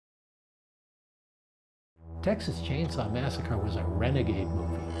Texas Chainsaw Massacre was a renegade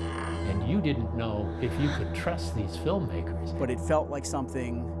movie, and you didn't know if you could trust these filmmakers. But it felt like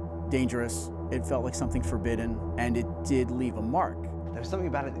something dangerous, it felt like something forbidden, and it did leave a mark. There was something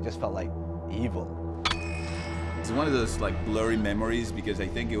about it that just felt like evil. It's one of those like blurry memories because I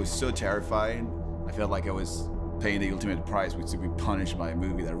think it was so terrifying. I felt like I was paying the ultimate price, which is to be punished by a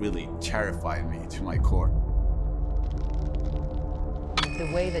movie that really terrified me to my core.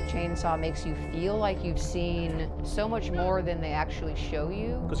 The way that Chainsaw makes you feel like you've seen so much more than they actually show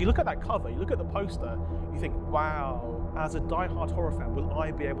you. Because you look at that cover, you look at the poster, you think, wow, as a die-hard horror fan, will I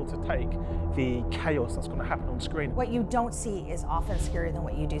be able to take the chaos that's going to happen on screen? What you don't see is often scarier than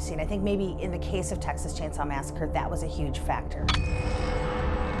what you do see, and I think maybe in the case of Texas Chainsaw Massacre, that was a huge factor.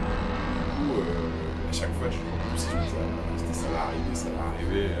 À chaque fois, ça va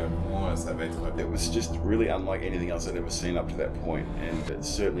arriver, moi, ça va être... It was just really unlike anything else I'd ever seen up to that point, and it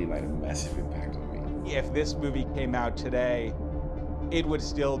certainly made a massive impact on me. If this movie came out today, it would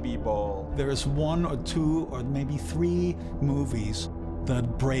still be bold. There is one or two or maybe three movies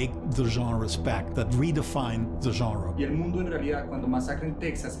that break the genre's back, that redefine the genre. Y el mundo en realidad, cuando Masacre en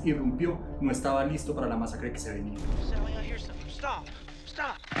Texas irrumpió, no estaba listo para la masacre que se venía. Stop!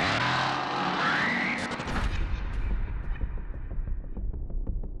 Stop!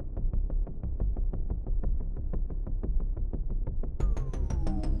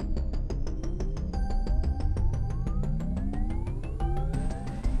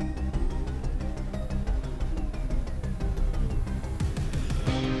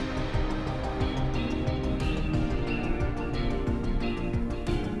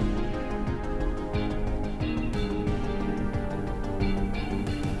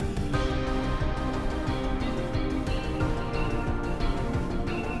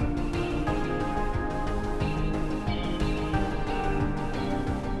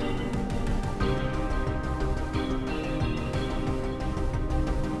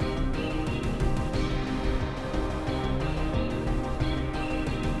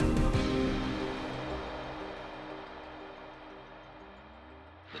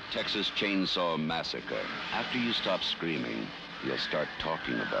 Texas Chain Saw Massacre. After you stop screaming, you'll start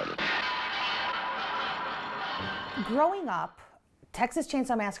talking about it. Growing up, Texas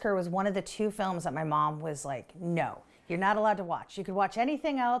Chainsaw Massacre was one of the two films that my mom was like, no, you're not allowed to watch. You could watch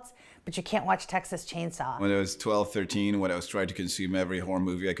anything else, but you can't watch Texas Chainsaw. When I was 12, 13, when I was trying to consume every horror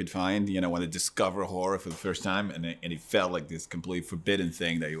movie I could find, you know, when I discovered horror for the first time, and it felt like this complete forbidden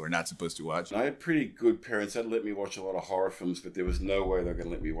thing that you were not supposed to watch. I had pretty good parents that let me watch a lot of horror films, but there was no way they were going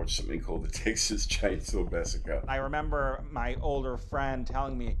to let me watch something called the Texas Chainsaw Massacre. I remember my older friend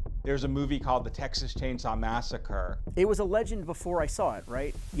telling me there's a movie called the Texas Chainsaw Massacre. It was a legend before I saw it,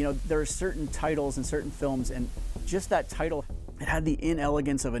 right? You know, there are certain titles and certain films, and just that title, it had the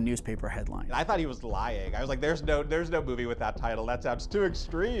inelegance of a newspaper headline. I thought he was lying. I was like, there's no movie with that title. That sounds too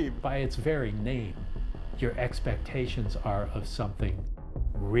extreme. By its very name, your expectations are of something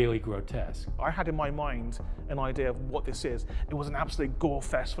really grotesque. I had in my mind an idea of what this is. It was an absolute gore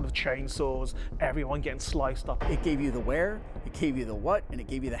fest full of chainsaws, everyone getting sliced up. It gave you the where, it gave you the what, and it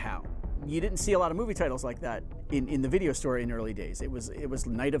gave you the how. You didn't see a lot of movie titles like that in the video store in early days. It was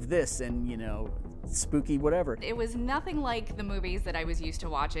Night of This and, you know, spooky whatever. It was nothing like the movies that I was used to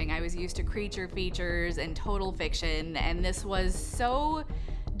watching. I was used to creature features and total fiction, and this was so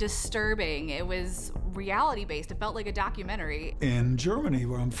disturbing. It was reality-based. It felt like a documentary. In Germany,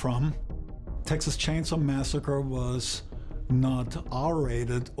 where I'm from, Texas Chainsaw Massacre was not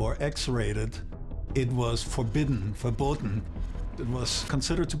R-rated or X-rated. It was forbidden, verboten. It was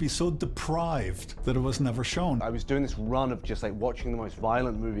considered to be so deprived that it was never shown. I was doing this run of just like watching the most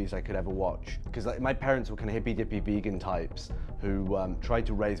violent movies I could ever watch. Because like, my parents were kind of hippy-dippy vegan types who tried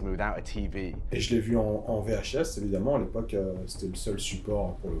to raise me without a TV. Et je l'ai vu en VHS, évidemment, à l'époque, c'était le seul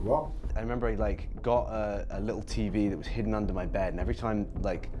support pour le voir. I remember I like got a little TV that was hidden under my bed, and every time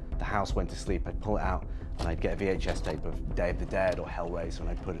like the house went to sleep, I'd pull it out and I'd get a VHS tape of Day of the Dead or Hellraiser, and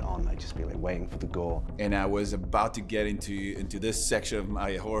I'd put it on. I'd just be like waiting for the gore. And I was about to get into this section of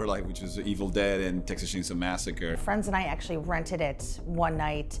my horror life, which was Evil Dead and Texas Chainsaw Massacre. Friends and I actually rented it one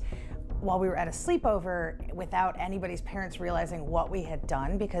night while we were at a sleepover without anybody's parents realizing what we had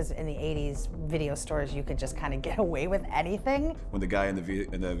done, because in the 80s video stores you could just kind of get away with anything. When the guy in the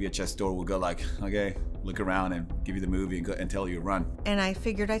VHS store would go like, okay, look around and give you the movie and tell you to run. And I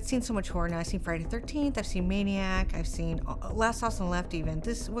figured I'd seen so much horror now. I've seen Friday the 13th, I've seen Maniac, I've seen Last House on the Left even.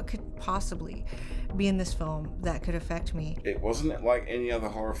 What could possibly be in this film that could affect me? It wasn't like any other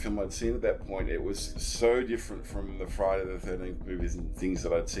horror film I'd seen at that point. It was so different from the Friday the 13th movies and things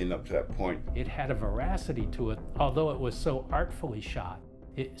that I'd seen up to that point. It had a veracity to it, although it was so artfully shot.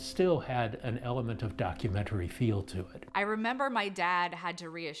 it still had an element of documentary feel to it. I remember my dad had to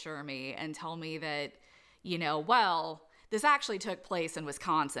reassure me and tell me that, you know, well, this actually took place in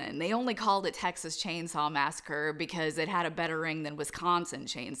Wisconsin. They only called it Texas Chainsaw Massacre because it had a better ring than Wisconsin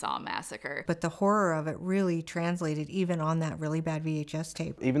Chainsaw Massacre. But the horror of it really translated even on that really bad VHS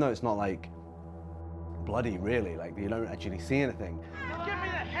tape. Even though it's not like bloody really, like you don't actually see anything. Give me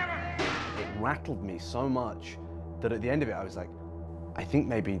the hammer! It rattled me so much that at the end of it I was like, I think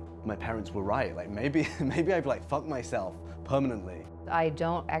maybe my parents were right. Like maybe I've like fucked myself permanently. I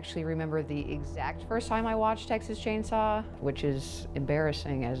don't actually remember the exact first time I watched Texas Chainsaw, which is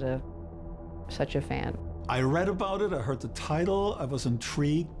embarrassing as such a fan. I read about it, I heard the title, I was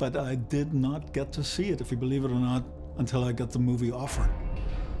intrigued, but I did not get to see it, if you believe it or not, until I got the movie offered.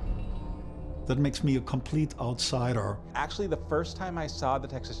 That makes me a complete outsider. Actually, the first time I saw the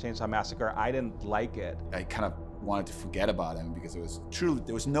Texas Chainsaw Massacre, I didn't like it. I kind of wanted to forget about him because it was truly,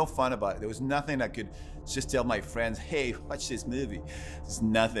 there was no fun about it. There was nothing I could just tell my friends, hey, watch this movie. There's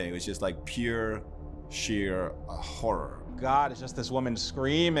nothing. It was just like pure, sheer horror. God, it's just this woman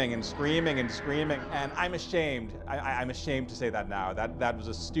screaming and screaming and screaming. And I'm ashamed. I'm ashamed to say that now. That was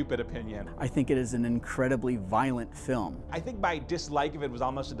a stupid opinion. I think it is an incredibly violent film. I think my dislike of it was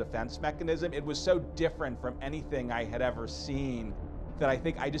almost a defense mechanism. It was so different from anything I had ever seen that I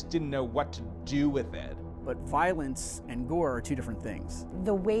think I just didn't know what to do with it. But violence and gore are two different things.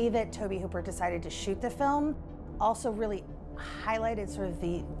 The way that Tobe Hooper decided to shoot the film also really highlighted sort of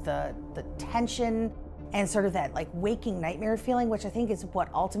the tension and sort of that like waking nightmare feeling, which I think is what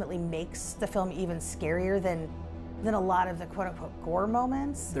ultimately makes the film even scarier than a lot of the quote unquote gore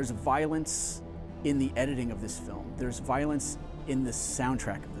moments. There's violence in the editing of this film. There's violence in the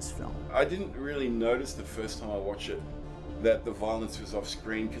soundtrack of this film. I didn't really notice the first time I watched it that the violence was off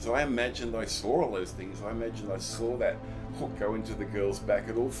screen, because I imagined I saw all those things. I imagined I saw that hook go into the girl's back.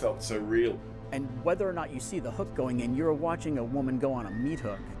 It all felt so real. And whether or not you see the hook going in, you're watching a woman go on a meat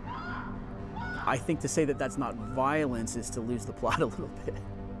hook. I think to say that that's not violence is to lose the plot a little bit.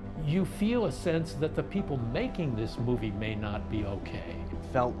 You feel a sense that the people making this movie may not be okay.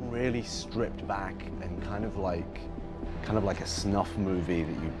 It felt really stripped back and kind of like a snuff movie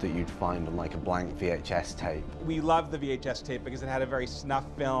that you'd find on like a blank VHS tape. We loved the VHS tape because it had a very snuff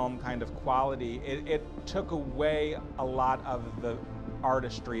film kind of quality. It took away a lot of the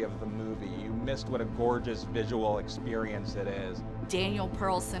artistry of the movie. You missed what a gorgeous visual experience it is. Daniel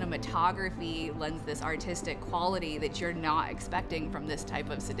Pearl's cinematography lends this artistic quality that you're not expecting from this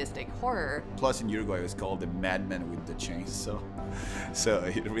type of sadistic horror. Plus in Uruguay it was called The Madman with the Chainsaw. So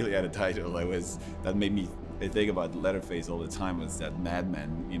it really had a title. That made me think about Leatherface all the time, was that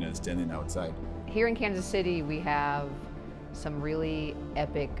madman, you know, standing outside. Here in Kansas City, we have some really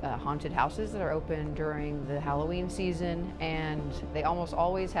epic haunted houses that are open during the Halloween season, and they almost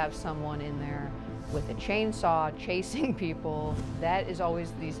always have someone in there with a chainsaw chasing people. That is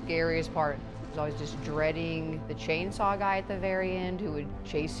always the scariest part. I was always just dreading the chainsaw guy at the very end who would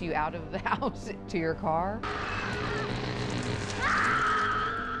chase you out of the house to your car.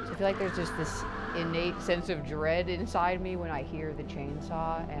 So I feel like there's just this innate sense of dread inside me when I hear the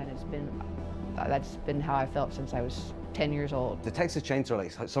chainsaw, and that's been how I felt since I was 10 years old. The Texas Chainsaw,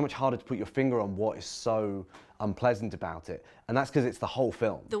 it's so much harder to put your finger on what is so unpleasant about it, and that's because it's the whole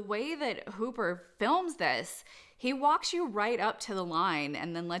film. The way that Hooper films this, he walks you right up to the line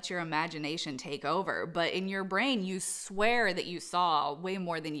and then lets your imagination take over. But in your brain, you swear that you saw way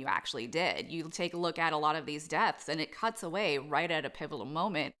more than you actually did. You take a look at a lot of these deaths and it cuts away right at a pivotal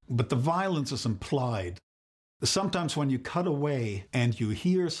moment. But the violence is implied. Sometimes when you cut away and you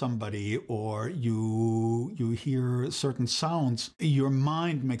hear somebody or you hear certain sounds, your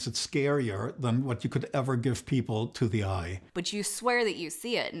mind makes it scarier than what you could ever give people to the eye. But you swear that you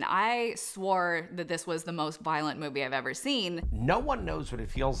see it, and I swore that this was the most violent movie I've ever seen. No one knows what it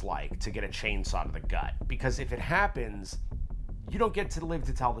feels like to get a chainsaw to the gut, because if it happens, you don't get to live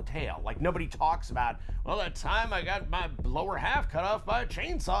to tell the tale. Like, nobody talks about, well, that time I got my lower half cut off by a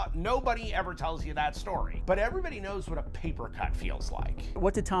chainsaw. Nobody ever tells you that story. But everybody knows what a paper cut feels like.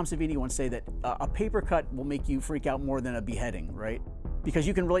 What did Tom Savini once say? That a paper cut will make you freak out more than a beheading, right? Because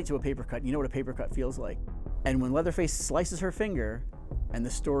you can relate to a paper cut. You know what a paper cut feels like. And when Leatherface slices her finger, and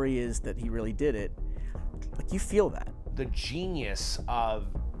the story is that he really did it, like, you feel that. The genius of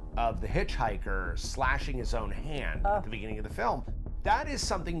the hitchhiker slashing his own hand at the beginning of the film, that is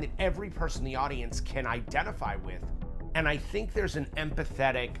something that every person in the audience can identify with. And I think there's an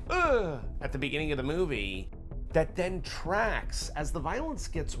empathetic at the beginning of the movie that then tracks. As the violence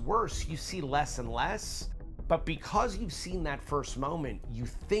gets worse, you see less and less, But because you've seen that first moment, you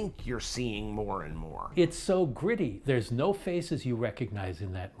think you're seeing more and more. It's so gritty. There's no faces you recognize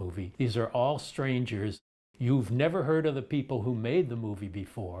in that movie. These are all strangers. You've never heard of the people who made the movie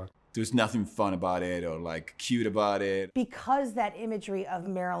before. There's nothing fun about it or like cute about it. Because that imagery of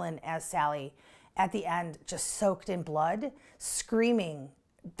Marilyn as Sally at the end just soaked in blood, screaming,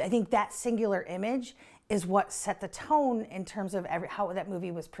 I think that singular image is what set the tone in terms of how that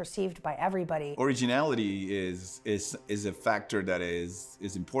movie was perceived by everybody. Originality is a factor that is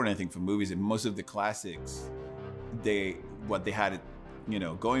important, I think, for movies. And most of the classics, what they had,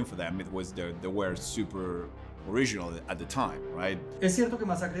 going for them, it was they were super original at the time, right? Es cierto que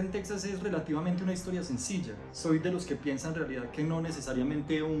Masacre en Texas es relativamente una historia sencilla. Soy de los que piensan en realidad que no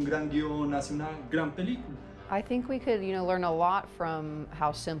necesariamente un gran guión hace una gran película. I think we could, learn a lot from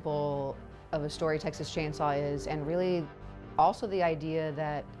how simple of a story Texas Chainsaw is, and really also the idea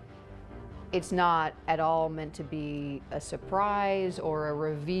that it's not at all meant to be a surprise or a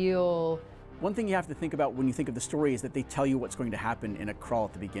reveal. One thing you have to think about when you think of the story is that they tell you what's going to happen in a crawl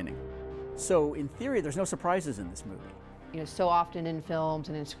at the beginning. So in theory, there's no surprises in this movie. So often in films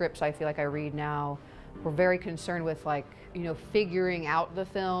and in scripts I feel like I read now, we're very concerned with figuring out the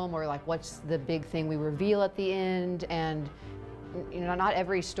film, or what's the big thing we reveal at the end, and not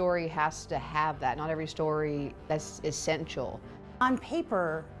every story has to have that. Not every story that's essential. On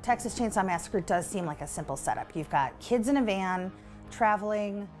paper, Texas Chainsaw Massacre does seem like a simple setup. You've got kids in a van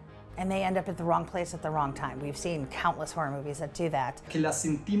traveling, and they end up at the wrong place at the wrong time. We've seen countless horror movies that do that. Que las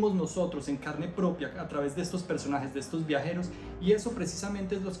sentimos nosotros en carne propia a través de estos personajes, de estos viajeros, y eso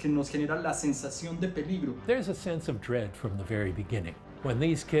precisamente es lo que nos genera la sensación de peligro. There's a sense of dread from the very beginning. When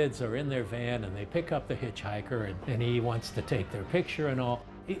these kids are in their van and they pick up the hitchhiker and he wants to take their picture and all,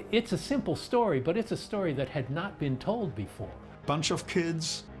 it's a simple story, but it's a story that had not been told before. Bunch of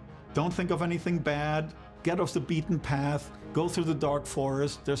kids, don't think of anything bad, get off the beaten path, go through the dark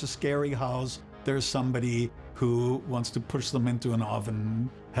forest, there's a scary house, there's somebody who wants to push them into an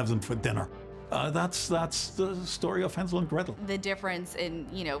oven, have them for dinner. That's the story of Hansel and Gretel. The difference in,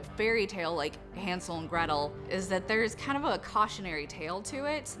 fairy tale like Hansel and Gretel is that there's kind of a cautionary tale to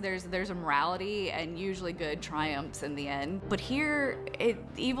it. There's a morality, and usually good triumphs in the end. But here,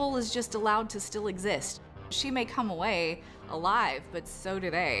 evil is just allowed to still exist. She may come away alive, but so do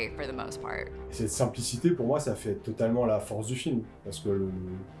they for the most part. Cette simplicité, pour moi, ça fait totalement la force du film, parce que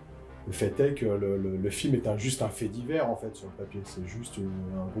le fait est que le film est juste un fait divers en fait sur le papier. C'est juste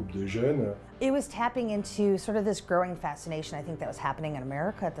un groupe de jeunes. It was tapping into sort of this growing fascination I think that was happening in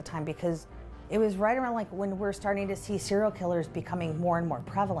America at the time, because it was right around when we're starting to see serial killers becoming more and more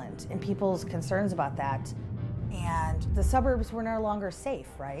prevalent, and people's concerns about that. And the suburbs were no longer safe,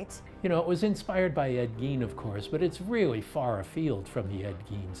 right? It was inspired by Ed Gein, of course, but it's really far afield from the Ed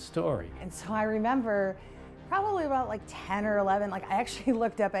Gein story. And so I remember probably about 10 or 11, I actually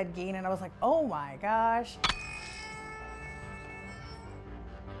looked up Ed Gein and I was like, oh my gosh.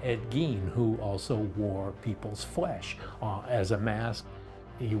 Ed Gein, who also wore people's flesh as a mask.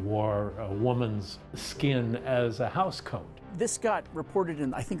 He wore a woman's skin as a house coat. This got reported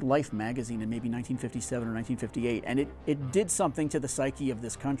in, I think, Life magazine in maybe 1957 or 1958, and it did something to the psyche of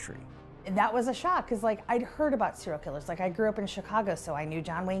this country. That was a shock, because I'd heard about serial killers. I grew up in Chicago, so I knew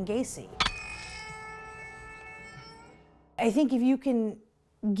John Wayne Gacy. I think if you can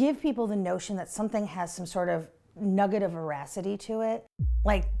give people the notion that something has some sort of nugget of veracity to it,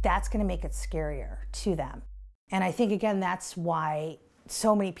 that's going to make it scarier to them. And I think, again, that's why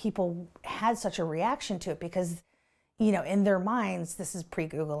so many people had such a reaction to it, because in their minds, this is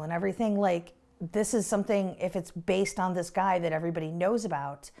pre-Google and everything, this is something, if it's based on this guy that everybody knows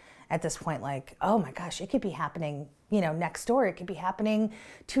about at this point, oh my gosh, it could be happening, next door, it could be happening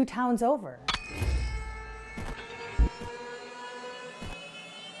 2 towns over.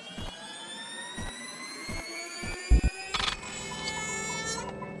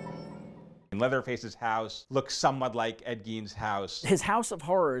 Leatherface's house looks somewhat like Ed Gein's house. His House of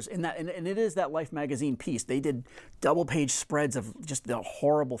Horrors, and it is that Life magazine piece. They did double-page spreads of just the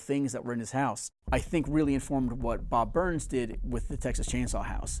horrible things that were in his house. I think really informed what Bob Burns did with the Texas Chainsaw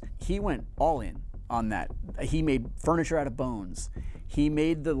House. He went all in on that. He made furniture out of bones. He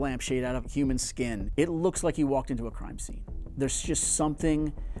made the lampshade out of human skin. It looks like he walked into a crime scene. There's just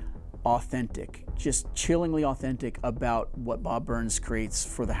something authentic, just chillingly authentic about what Bob Burns creates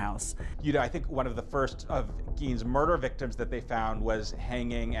for the house. I think one of the first of Gein's murder victims that they found was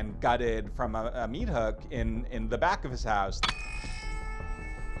hanging and gutted from a meat hook in the back of his house.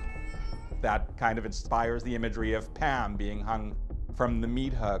 That kind of inspires the imagery of Pam being hung from the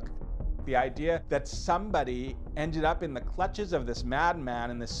meat hook. The idea that somebody ended up in the clutches of this madman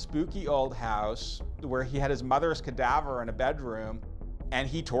in this spooky old house where he had his mother's cadaver in a bedroom and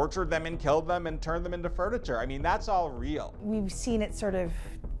he tortured them and killed them and turned them into furniture. I mean, that's all real. We've seen it sort of,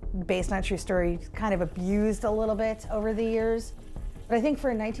 based on a true story, kind of abused a little bit over the years. But I think for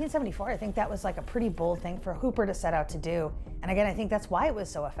 1974, I think that was like a pretty bold thing for Hooper to set out to do. And again, I think that's why it was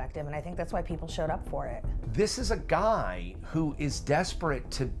so effective, and I think that's why people showed up for it. This is a guy who is desperate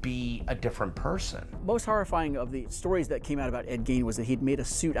to be a different person. Most horrifying of the stories that came out about Ed Gein was that he'd made a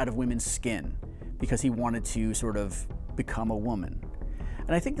suit out of women's skin because he wanted to sort of become a woman.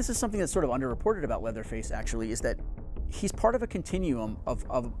 And I think this is something that's sort of underreported about Leatherface, actually, is that he's part of a continuum of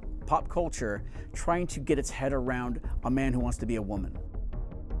pop culture trying to get its head around a man who wants to be a woman.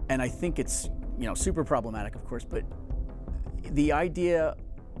 And I think it's, you know, super problematic, of course, but the idea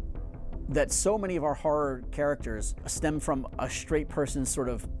that so many of our horror characters stem from a straight person's sort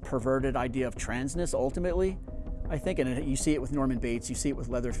of perverted idea of transness, ultimately, I think, and you see it with Norman Bates, you see it with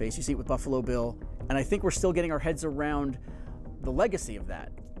Leatherface, you see it with Buffalo Bill, and I think we're still getting our heads around the legacy of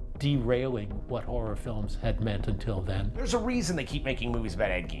that. Derailing what horror films had meant until then. There's a reason they keep making movies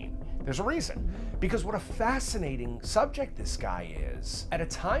about Ed Gein. There's a reason. Because what a fascinating subject this guy is, at a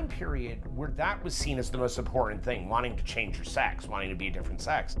time period where that was seen as the most important thing, wanting to change your sex, wanting to be a different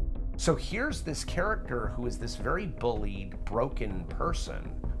sex. So here's this character who is this very bullied, broken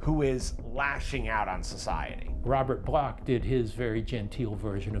person who is lashing out on society. Robert Bloch did his very genteel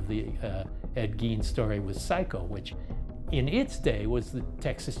version of the Ed Gein story with Psycho, which in its day was the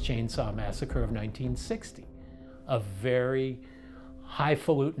Texas Chain Saw Massacre of 1960. A very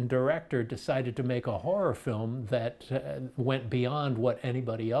highfalutin director decided to make a horror film that went beyond what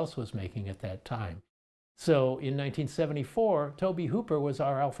anybody else was making at that time. So in 1974, Tobe Hooper was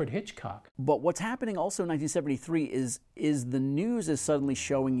our Alfred Hitchcock. But what's happening also in 1973 is the news is suddenly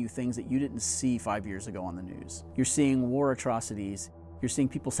showing you things that you didn't see 5 years ago on the news. You're seeing war atrocities. You're seeing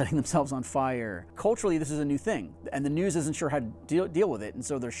people setting themselves on fire. Culturally, this is a new thing, and the news isn't sure how to deal with it, and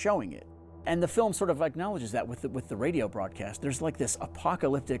so they're showing it. And the film sort of acknowledges that with the radio broadcast. There's like this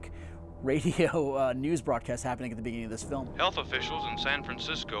apocalyptic radio news broadcast happening at the beginning of this film. Health officials in San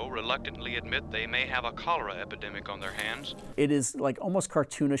Francisco reluctantly admit they may have a cholera epidemic on their hands. It is like almost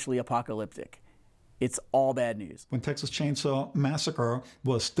cartoonishly apocalyptic. It's all bad news. When Texas Chain Saw Massacre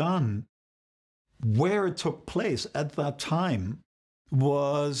was done, where it took place at that time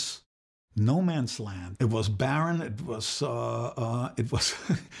was no man's land. It was barren. It was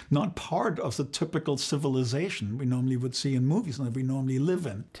not part of the typical civilization we normally would see in movies and that we normally live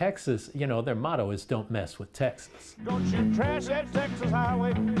in. Texas, you know, their motto is "Don't mess with Texas." Don't you trash that Texas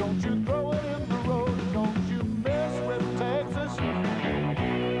highway. Don't you throw it in the road. Don't you mess with Texas.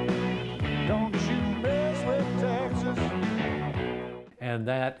 Don't you mess with Texas. And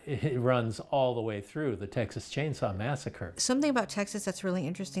that it runs all the way through the Texas Chain Saw Massacre. Something about Texas that's really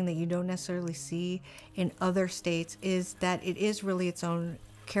interesting that you don't necessarily see in other states is that it is really its own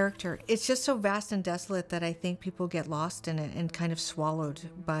character. It's just so vast and desolate that I think people get lost in it and kind of swallowed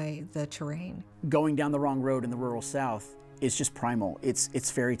by the terrain. Going down the wrong road in the rural South is just primal. It's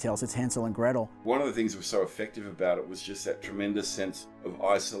fairy tales, it's Hansel and Gretel. One of the things that was so effective about it was just that tremendous sense of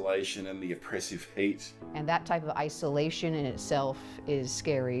isolation and the oppressive heat. And that type of isolation in itself is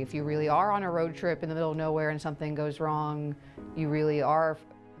scary. If you really are on a road trip in the middle of nowhere and something goes wrong, you really are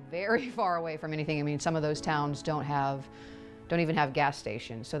very far away from anything. I mean, some of those towns don't even have gas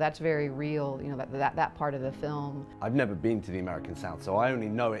stations. So that's very real, you know, that part of the film. I've never been to the American South, so I only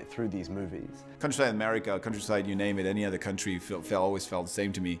know it through these movies. Countryside America, countryside, you name it, any other country always felt the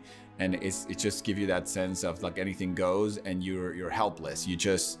same to me. And it just gives you that sense of like anything goes and you're helpless. You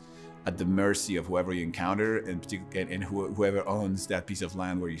just at the mercy of whoever you encounter and whoever owns that piece of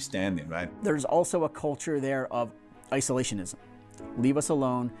land where you're standing, right? There's also a culture there of isolationism. Leave us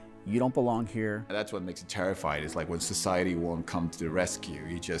alone. You don't belong here. That's what makes it terrifying. It's like when society won't come to the rescue,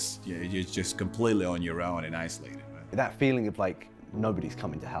 you're just completely on your own and isolated. Right? That feeling of like nobody's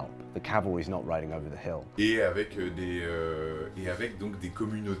coming to help. The cavalry's not riding over the hill. Et avec donc des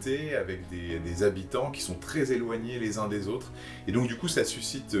communautés, avec des habitants qui sont très éloignés les uns des autres. Et donc du coup ça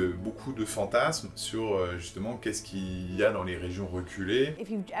suscite beaucoup de fantasmes sur justement qu'est-ce qu'il y a dans les régions reculées. If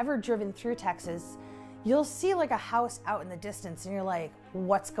you've ever driven through Texas, you'll see like a house out in the distance and you're like,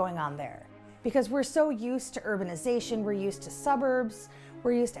 what's going on there? Because we're so used to urbanization, we're used to suburbs,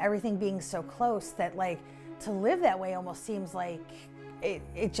 we're used to everything being so close that like to live that way almost seems like,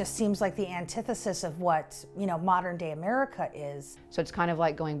 it just seems like the antithesis of what, you know, modern day America is. So it's kind of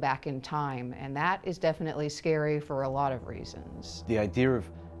like going back in time, and that is definitely scary for a lot of reasons. The idea of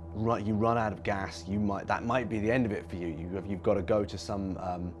you run out of gas, that might be the end of it for you. You've got to go to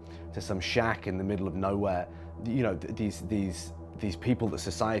some shack in the middle of nowhere. You know, these these people that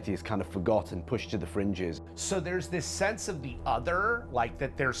society has kind of forgotten, pushed to the fringes. So there's this sense of the other, like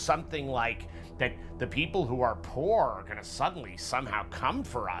that there's something like that the people who are poor are gonna suddenly somehow come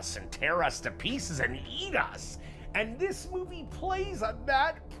for us and tear us to pieces and eat us. And this movie plays on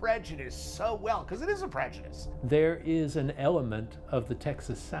that prejudice so well, because it is a prejudice. There is an element of the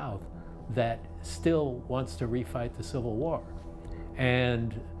Texas South that still wants to refight the Civil War.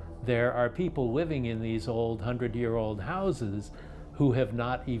 And there are people living in these old 100-year-old houses who have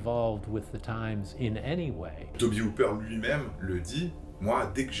not evolved with the times in any way. Tobe Hooper lui-même le dit. Moi,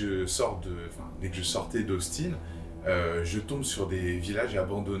 dès que je sortais d'Austin, je tombe sur des villages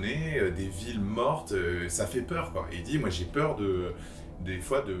abandonnés, des villes mortes, ça fait peur, quoi. Et il dit, moi j'ai peur des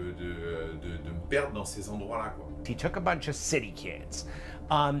fois de me perdre dans ces endroits-là, quoi. He took a bunch of city kids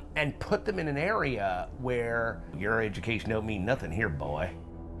and put them in an area where your education don't mean nothing here, boy,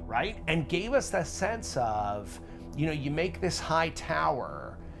 right? And gave us that sense of, you know, you make this high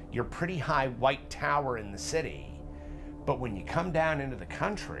tower, your pretty high white tower in the city, but when you come down into the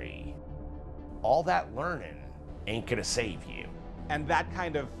country, all that learning ain't gonna save you. And that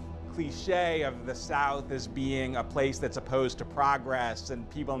kind of cliche of the South as being a place that's opposed to progress, and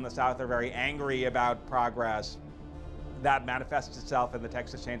people in the South are very angry about progress, that manifests itself in the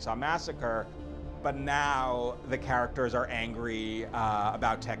Texas Chain Saw Massacre. But now the characters are angry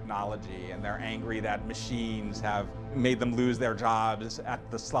about technology, and they're angry that machines have made them lose their jobs at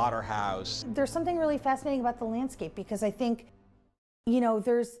the slaughterhouse. There's something really fascinating about the landscape, because I think, you know,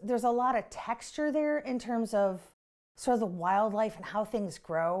 there's a lot of texture there in terms of sort of the wildlife and how things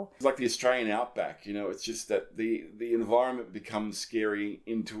grow. It's like the Australian outback, you know, it's just that the environment becomes scary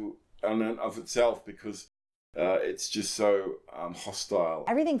into and of itself because it's just so hostile.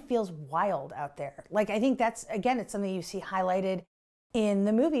 Everything feels wild out there. Like, I think that's, again, it's something you see highlighted in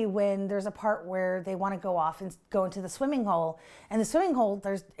the movie when there's a part where they want to go off and go into the swimming hole, and the swimming hole,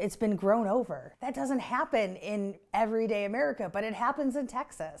 it's been grown over. That doesn't happen in everyday America, but it happens in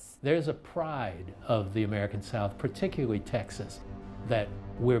Texas. There's a pride of the American South, particularly Texas, that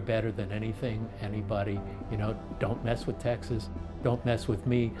we're better than anything, anybody. You know, don't mess with Texas, don't mess with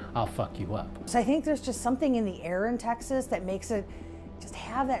me, I'll fuck you up. So I think there's just something in the air in Texas that makes it just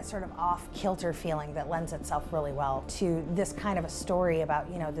have that sort of off-kilter feeling that lends itself really well to this kind of a story about,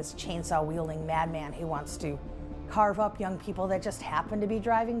 you know, this chainsaw-wielding madman who wants to carve up young people that just happen to be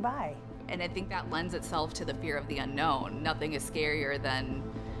driving by. And I think that lends itself to the fear of the unknown. Nothing is scarier than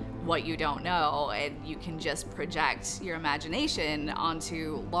what you don't know, and you can just project your imagination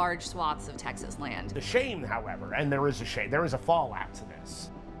onto large swaths of Texas land. The shame, however, and there is a fallout to this,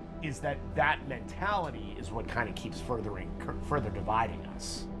 is that mentality is what kind of keeps further dividing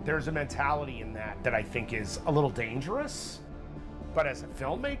us. There's a mentality in that I think is a little dangerous, but as a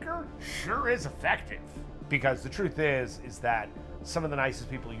filmmaker, sure is effective. Because the truth is that some of the nicest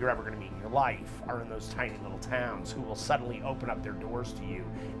people you're ever gonna meet in your life are in those tiny little towns who will suddenly open up their doors to you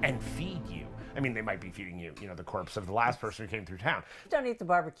and feed you. I mean, they might be feeding you, you know, the corpse of the last person who came through town. Don't eat the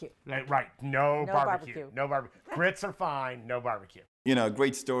barbecue. Right, no barbecue. No barbecue. Grits are fine, no barbecue. You know, a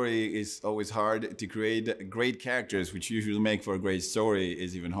great story is always hard. To create great characters, which usually make for a great story,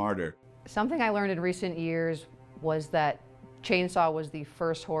 is even harder. Something I learned in recent years was that Chainsaw was the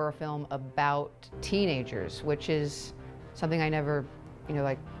first horror film about teenagers, which is something I never, you know,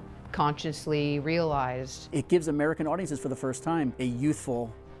 like consciously realized. It gives American audiences for the first time a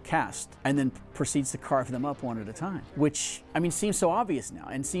youthful cast, and then proceeds to carve them up one at a time, which, I mean, seems so obvious now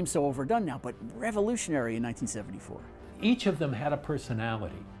and seems so overdone now, but revolutionary in 1974. Each of them had a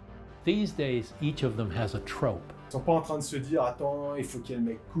personality. These days, each of them has a trope. Ils sont pas en train de se dire, attends, il faut qu'il y ait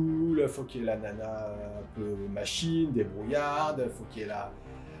le mec cool, il faut qu'il y ait la nana un peu machine, débrouillarde, il faut qu'il y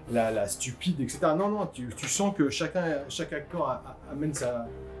ait la stupide, etc. Non, non, tu sens que chaque acteur amène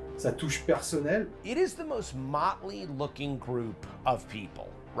sa touche personnelle. It is the most motley looking group of people,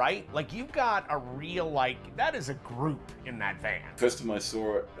 right? Like, you've got a real, like, that is a group in that van. First time I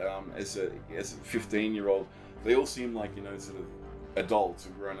saw it as a 15-year-old, they all seem like, you know, sort of adults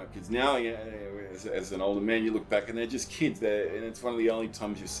or grown-up kids. Now, yeah, as an older man, you look back and they're just kids. And it's one of the only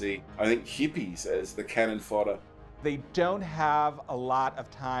times you see, I think, hippies as the cannon fodder. They don't have a lot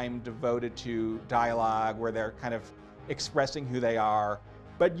of time devoted to dialogue where they're kind of expressing who they are,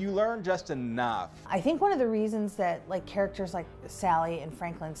 but you learn just enough. I think one of the reasons that like characters like Sally and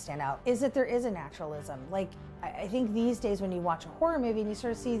Franklin stand out is that there is a naturalism. Like, I think these days when you watch a horror movie and you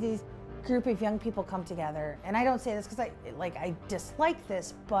sort of see these group of young people come together, and I don't say this because I dislike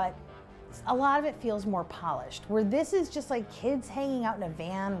this, but a lot of it feels more polished, where this is just like kids hanging out in a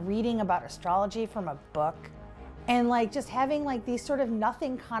van reading about astrology from a book, and like just having like these sort of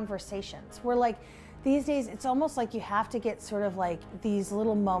nothing conversations where like These days, it's almost like you have to get sort of like these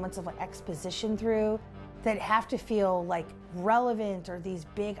little moments of like exposition through that have to feel like relevant, or these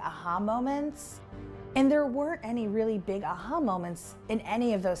big aha moments. And there weren't any really big aha moments in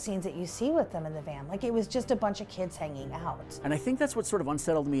any of those scenes that you see with them in the van. Like, it was just a bunch of kids hanging out. And I think that's what sort of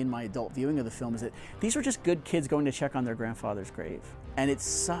unsettled me in my adult viewing of the film, is that these were just good kids going to check on their grandfather's grave. And it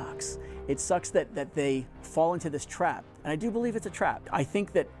sucks. It sucks that they fall into this trap. And I do believe it's a trap. I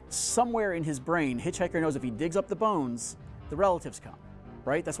think that somewhere in his brain, Hitchhiker knows if he digs up the bones, the relatives come.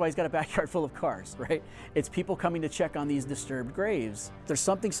 Right? That's why he's got a backyard full of cars, right? It's people coming to check on these disturbed graves. There's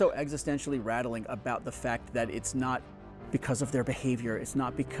something so existentially rattling about the fact that it's not because of their behavior. It's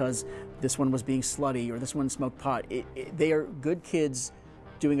not because this one was being slutty or this one smoked pot. They are good kids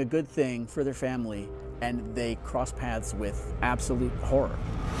doing a good thing for their family, and they cross paths with absolute horror.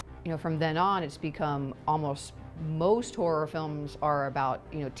 You know, from then on, it's become almost, most horror films are about,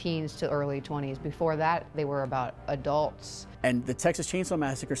 you know, teens to early 20s. Before that, they were about adults. And the Texas Chain Saw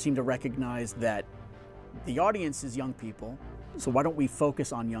Massacre seemed to recognize that the audience is young people, so why don't we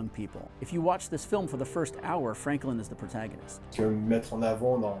focus on young people? If you watch this film for the first hour, Franklin is the protagonist. Que mettre en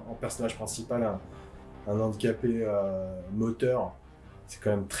avant en personnage principal un handicapé moteur, c'est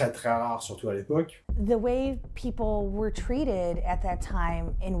quand même très très rare, surtout à l'époque. The way people were treated at that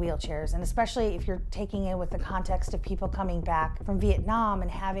time in wheelchairs, and especially if you're taking it with the context of people coming back from Vietnam and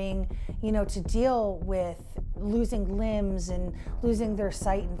having, you know, to deal with losing limbs and losing their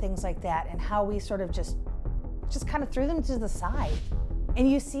sight and things like that, and how we sort of just kind of threw them to the side. And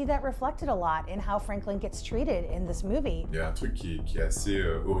you see that reflected a lot in how Franklin gets treated in this movie. Il y a un truc qui est assez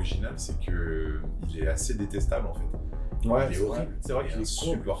original, c'est que il est assez détestable en fait. Ouais, il est horrible, c'est vrai il est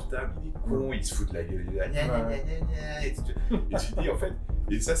insupportable, il est con, il se fout de la gueule, il est là, et tu dis en fait,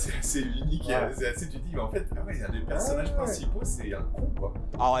 et ça c'est assez unique, c'est assez, tu dis, mais en fait, ah ouais, un des personnages principaux, c'est un con quoi.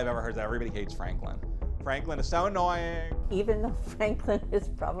 All I've ever heard is that everybody hates Franklin. Franklin is so annoying. Even though Franklin is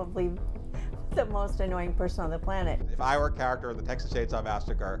probably the most annoying person on the planet. If I were a character in the Texas Chain Saw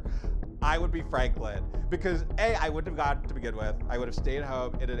Massacre, I would be Franklin, because A, I wouldn't have gone to begin with. I would have stayed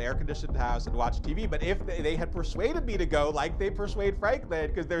home in an air-conditioned house and watched TV. But if they had persuaded me to go, like they persuade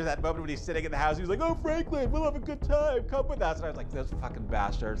Franklin, because there's that moment when he's sitting in the house, he's like, "Oh, Franklin, we'll have a good time, come with us." And I was like, those fucking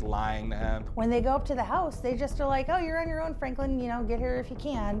bastards lying to him. When they go up to the house, they just are like, "Oh, you're on your own, Franklin, you know, get here if you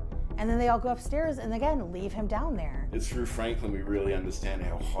can." And then they all go upstairs and again, leave him down there. It's through Franklin we really understand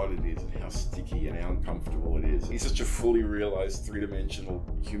how hot it is and how sticky and how uncomfortable it is. He's such a fully realized three-dimensional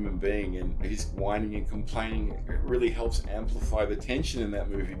human being, and he's whining and complaining. It really helps amplify the tension in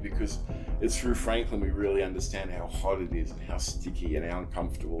that movie, because it's through Franklin we really understand how hot it is and how sticky and how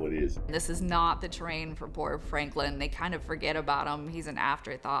uncomfortable it is. This is not the terrain for poor Franklin. They kind of forget about him. He's an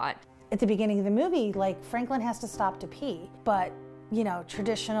afterthought. At the beginning of the movie, like, Franklin has to stop to pee, but you know,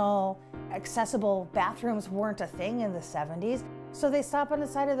 traditional, accessible bathrooms weren't a thing in the 70s. So they stop on the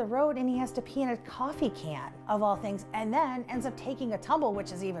side of the road and he has to pee in a coffee can, of all things, and then ends up taking a tumble,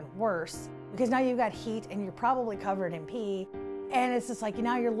 which is even worse, because now you've got heat and you're probably covered in pee. And it's just like,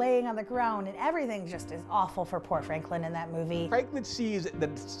 now you're laying on the ground, and everything just is awful for poor Franklin in that movie. Franklin sees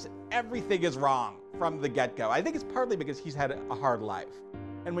that everything is wrong from the get-go. I think it's partly because he's had a hard life.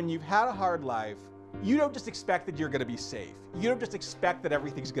 And when you've had a hard life, you don't just expect that you're going to be safe. You don't just expect that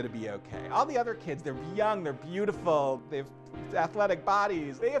everything's going to be okay. All the other kids, they're young, they're beautiful, they have athletic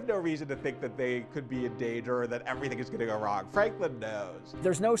bodies. They have no reason to think that they could be in danger or that everything is going to go wrong. Franklin knows.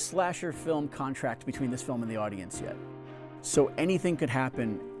 There's no slasher film contract between this film and the audience yet. So anything could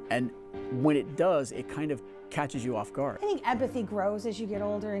happen, and when it does, it kind of catches you off guard. I think empathy grows as you get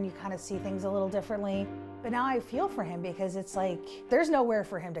older and you kind of see things a little differently. But now I feel for him, because it's like, there's nowhere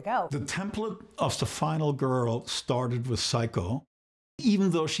for him to go. The template of the final girl started with Psycho, even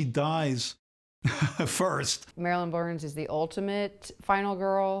though she dies first. Marilyn Burns is the ultimate final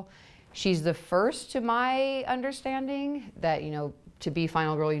girl. She's the first, to my understanding, that, you know, to be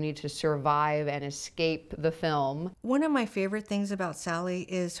final girl, you need to survive and escape the film. One of my favorite things about Sally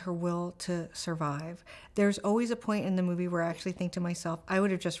is her will to survive. There's always a point in the movie where I actually think to myself, I would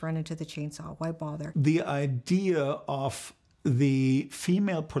have just run into the chainsaw. Why bother? The idea of the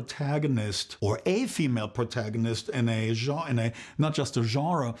female protagonist, or a female protagonist in a genre, not just a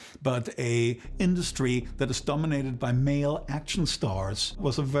genre, but a industry that is dominated by male action stars,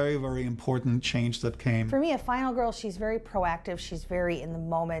 was a very, very important change that came. For me, a final girl, she's very proactive, she's very in the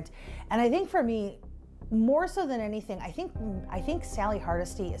moment. And I think for me, more so than anything, I think Sally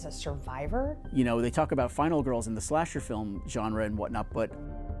Hardesty is a survivor. You know, they talk about final girls in the slasher film genre and whatnot, but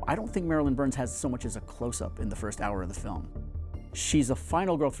I don't think Marilyn Burns has so much as a close-up in the first hour of the film. She's a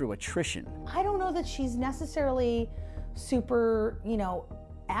final girl through attrition. I don't know that she's necessarily super, you know,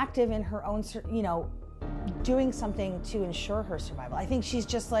 active in her own, you know, doing something to ensure her survival. I think she's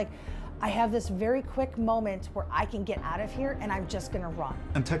just like, I have this very quick moment where I can get out of here and I'm just gonna run.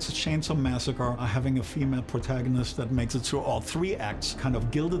 And Texas Chain Saw Massacre, having a female protagonist that makes it through all 3 acts, kind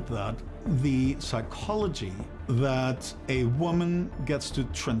of gilded that. The psychology that a woman gets to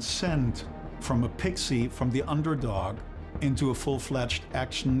transcend from a pixie, from the underdog, into a full-fledged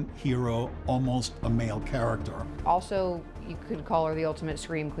action hero, almost a male character. Also, you could call her the ultimate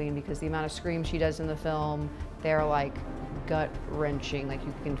scream queen because the amount of screams she does in the film, they're like gut-wrenching, like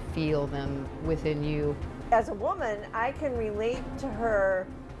you can feel them within you. As a woman, I can relate to her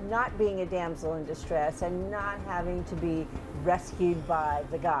not being a damsel in distress and not having to be rescued by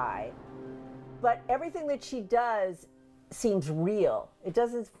the guy. But everything that she does seems real. It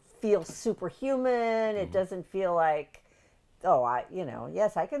doesn't feel superhuman. It doesn't feel like, oh, you know,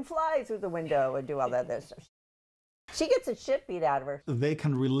 yes, I can fly through the window and do all that other stuff. She gets the shit beat out of her. They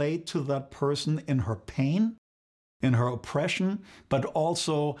can relate to that person in her pain, in her oppression, but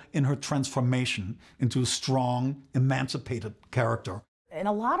also in her transformation into a strong, emancipated character. In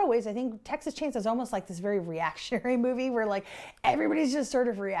a lot of ways, I think Texas Chainsaw is almost like this very reactionary movie where like everybody's just sort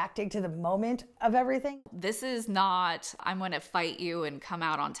of reacting to the moment of everything. This is not, I'm going to fight you and come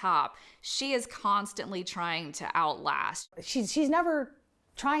out on top. She is constantly trying to outlast. She's never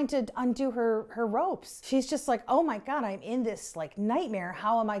trying to undo her ropes. She's just like, oh my God, I'm in this like nightmare.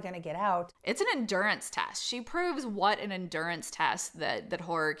 How am I going to get out? It's an endurance test. She proves what an endurance test that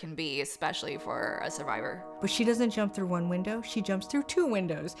horror can be, especially for a survivor. But she doesn't jump through 1 window, she jumps through 2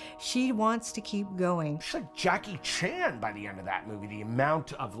 windows. She wants to keep going. She's like Jackie Chan by the end of that movie. The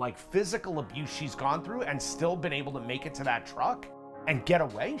amount of like physical abuse she's gone through and still been able to make it to that truck and get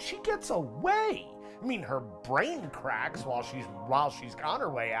away. She gets away. I mean, her brain cracks while she's on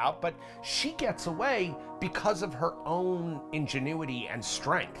her way out, but she gets away because of her own ingenuity and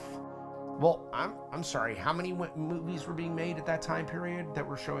strength. Well, I'm sorry, how many movies were being made at that time period that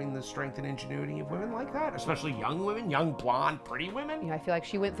were showing the strength and ingenuity of women like that? Especially young women, young, blonde, pretty women? You know, I feel like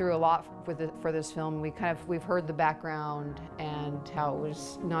she went through a lot for this film. We've heard the background and how it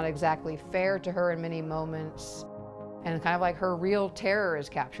was not exactly fair to her in many moments. And kind of like her real terror is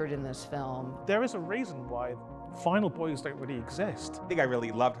captured in this film. There is a reason why final boys don't really exist. I think I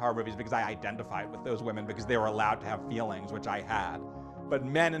really loved horror movies because I identified with those women because they were allowed to have feelings, which I had. But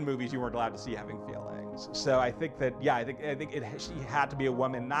men in movies you weren't allowed to see having feelings. So I think that, yeah, I think she had to be a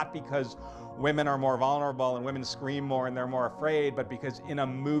woman, not because women are more vulnerable and women scream more and they're more afraid, but because in a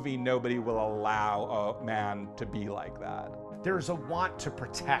movie nobody will allow a man to be like that. There's a want to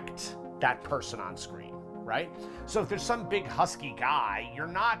protect that person on screen. Right? So if there's some big husky guy, you're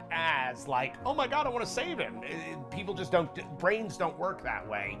not as like, oh my God, I want to save him. People just brains don't work that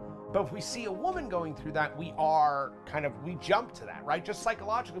way. But if we see a woman going through that, we jump to that, right? Just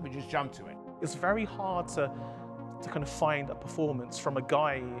psychologically, we just jump to it. It's very hard to kind of find a performance from a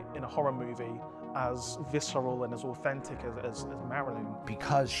guy in a horror movie as visceral and as authentic as Marilyn.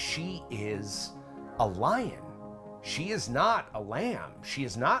 Because she is a lion. She is not a lamb. She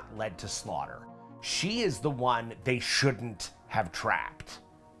is not led to slaughter. She is the one they shouldn't have trapped.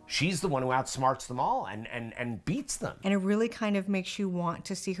 She's the one who outsmarts them all and beats them. And it really kind of makes you want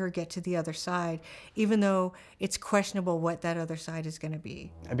to see her get to the other side, even though it's questionable what that other side is going to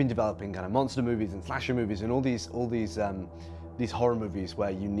be. I've been developing kind of monster movies and slasher movies and all these horror movies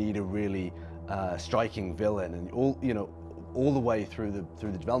where you need a really striking villain, and all the way through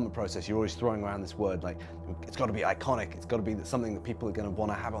the development process, you're always throwing around this word like, it's got to be iconic, it's got to be something that people are going to want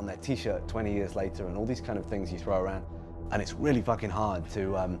to have on their t-shirt 20 years later, and all these kind of things you throw around. And it's really fucking hard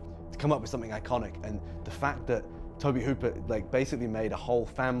to come up with something iconic. And the fact that Tobe Hooper basically made a whole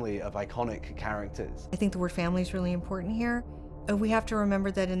family of iconic characters. I think the word family is really important here. We have to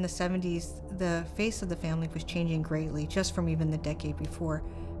remember that in the 70s, the face of the family was changing greatly, just from even the decade before.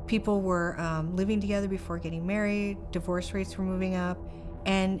 People were living together before getting married, divorce rates were moving up,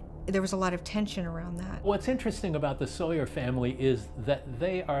 and there was a lot of tension around that. What's interesting about the Sawyer family is that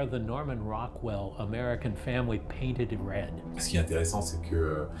they are the Norman Rockwell American family painted in red. Ce qui est intéressant,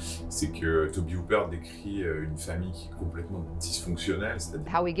 c'est que Tobe Hooper décrit une famille qui est complètement dysfonctionnelle.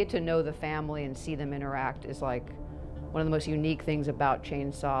 How we get to know the family and see them interact is like one of the most unique things about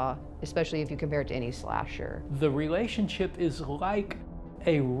Chainsaw, especially if you compare it to any slasher. The relationship is like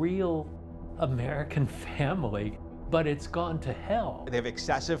a real American family, but it's gone to hell. They have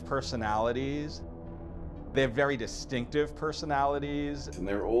excessive personalities. They have very distinctive personalities. And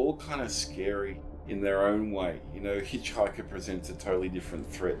they're all kind of scary in their own way. You know, Hitchhiker presents a totally different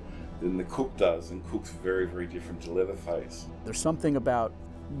threat than the Cook does, and Cook's very, very different to Leatherface. There's something about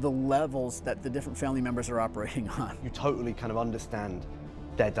the levels that the different family members are operating on. You totally kind of understand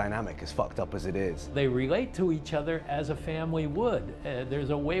their dynamic, as fucked up as it is. They relate to each other as a family would. There's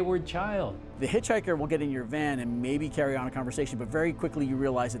a wayward child. The hitchhiker will get in your van and maybe carry on a conversation, but very quickly you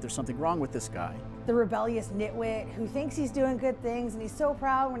realize that there's something wrong with this guy. The rebellious nitwit who thinks he's doing good things and he's so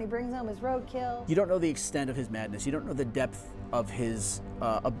proud when he brings home his roadkill. You don't know the extent of his madness. You don't know the depth of his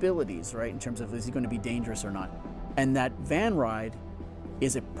abilities, right? In terms of, is he going to be dangerous or not? And that van ride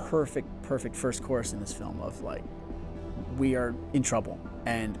is a perfect first course in this film of like, we are in trouble,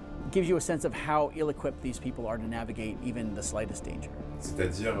 and gives you a sense of how ill-equipped these people are to navigate even the slightest danger.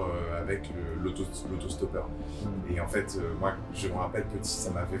 C'est-à-dire avec l'autostoppeur. Et en fait, moi, je me rappelle petit,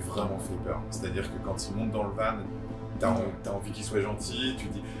 ça m'avait vraiment fait peur. C'est-à-dire que quand il monte dans le van, t'as envie qu'il soit gentil, tu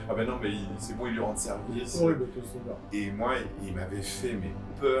dis ah ben non mais c'est bon, il lui rend service. Oui, l'autostoppeur. Et moi, il m'avait fait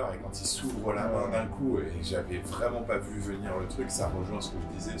peur, et quand il s'ouvre la main d'un coup, et j'avais vraiment pas vu venir le truc, ça rejoint ce que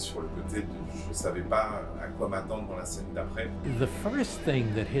je disais sur le côté de je savais pas à quoi m'attendre dans la scène d'après. The first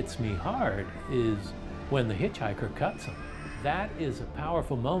thing that hits me hard is when the hitchhiker cuts him. That is a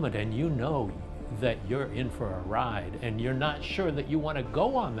powerful moment, and you know that you're in for a ride, and you're not sure that you want to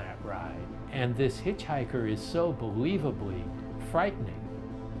go on that ride. And this hitchhiker is so believably frightening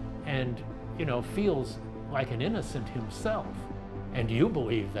and, you know, feels like an innocent himself. And you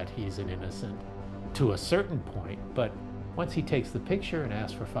believe that he's an innocent to a certain point, but once he takes the picture and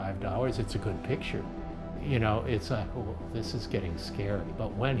asks for $5, it's a good picture. You know, it's like, oh, this is getting scary.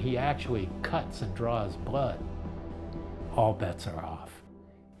 But when he actually cuts and draws blood, all bets are off.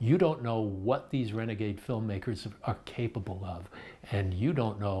 You don't know what these renegade filmmakers are capable of, and you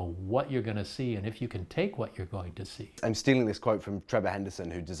don't know what you're going to see and if you can take what you're going to see. I'm stealing this quote from Trevor Henderson,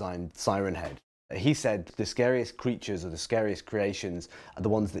 who designed Siren Head. He said, the scariest creatures or the scariest creations are the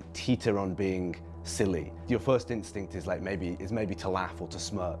ones that teeter on being silly. Your first instinct is like maybe to laugh or to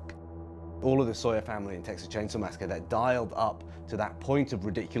smirk. All of the Sawyer family in Texas Chain Saw Massacre, they're dialed up to that point of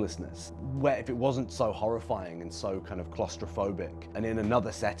ridiculousness, where if it wasn't so horrifying and so kind of claustrophobic, and in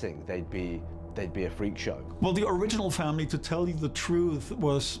another setting, they'd be a freak show. Well, the original family, to tell you the truth,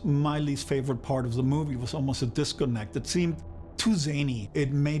 was my least favorite part of the movie. It was almost a disconnect. It seemed too zany.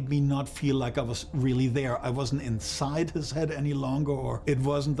 It made me not feel like I was really there. I wasn't inside his head any longer, or it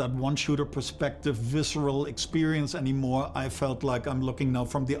wasn't that one-shooter perspective, visceral experience anymore. I felt like I'm looking now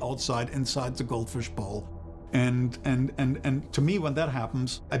from the outside inside the goldfish bowl. And to me, when that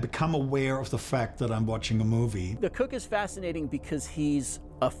happens, I become aware of the fact that I'm watching a movie. The cook is fascinating because he's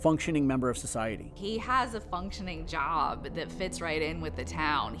a functioning member of society. He has a functioning job that fits right in with the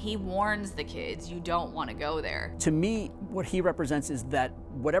town. He warns the kids, you don't want to go there. To me, what he represents is that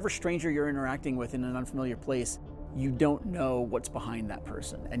whatever stranger you're interacting with in an unfamiliar place, you don't know what's behind that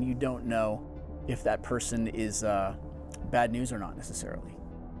person, and you don't know if that person is bad news or not necessarily.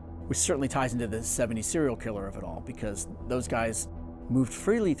 Which certainly ties into the 70s serial killer of it all, because those guys moved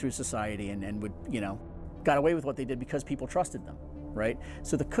freely through society and would, you know, got away with what they did because people trusted them, right?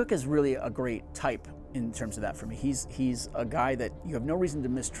 So the cook is really a great type in terms of that for me. He's a guy that you have no reason to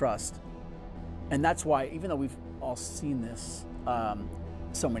mistrust. And that's why, even though we've all seen this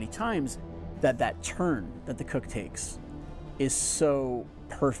so many times, that turn that the cook takes is so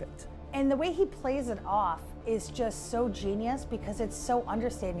perfect. And the way he plays it off is just so genius because it's so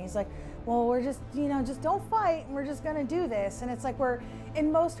understated. He's like, well, we're just, you know, just don't fight and we're just gonna do this. And it's like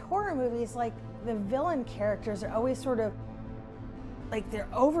in most horror movies, like the villain characters are always sort of, like they're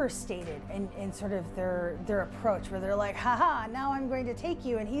overstated in sort of their approach, where they're like, haha, now I'm going to take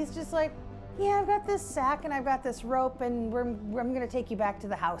you. And he's just like, yeah, I've got this sack and I've got this rope and I'm going to take you back to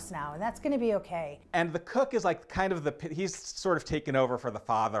the house now and that's going to be okay. And the cook is like kind of he's sort of taken over for the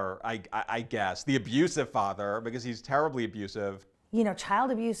father, I guess, the abusive father, because he's terribly abusive. You know, child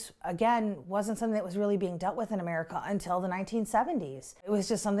abuse, again, wasn't something that was really being dealt with in America until the 1970s. It was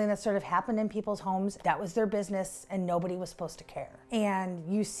just something that sort of happened in people's homes. That was their business and nobody was supposed to care. And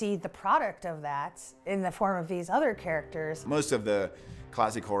you see the product of that in the form of these other characters. Most of the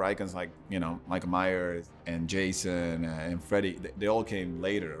classic horror icons like, you know, Michael Myers and Jason and Freddy, they all came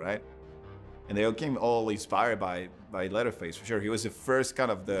later, right? And they all came inspired by Leatherface, for sure. He was the first kind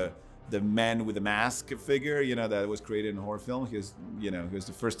of the man with the mask figure, you know, that was created in horror film. He was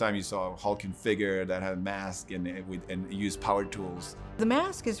the first time you saw a hulking figure that had a mask and used power tools. The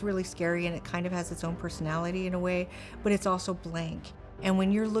mask is really scary and it kind of has its own personality in a way, but it's also blank. And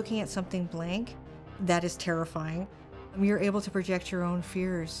when you're looking at something blank, that is terrifying. You're able to project your own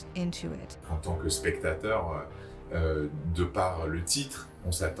fears into it. En tant que spectateur, de par le titre,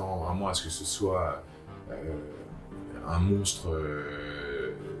 on s'attend vraiment à ce que ce soit un monstre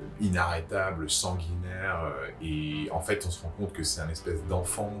inarrêtable, sanguinaire, et en fait on se rend compte que c'est un espèce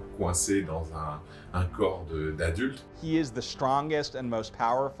d'enfant coincé dans un corps d'adulte. He is the strongest and most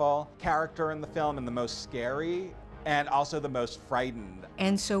powerful character in the film and the most scary and also the most frightened.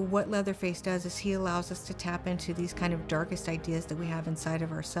 And so what Leatherface does is he allows us to tap into these kind of darkest ideas that we have inside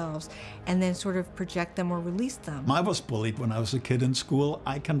of ourselves and then sort of project them or release them. I was bullied when I was a kid in school.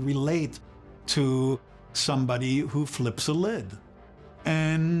 I can relate to somebody who flips a lid.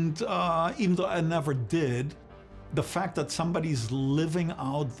 And even though I never did, the fact that somebody's living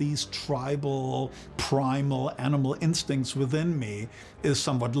out these tribal, primal animal instincts within me is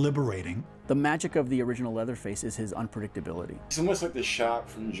somewhat liberating. The magic of the original Leatherface is his unpredictability. It's almost like the shark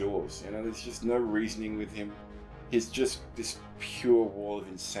from Jaws, you know, there's just no reasoning with him. He's just this pure wall of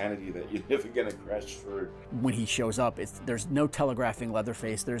insanity that you're never gonna crash through. When he shows up, there's no telegraphing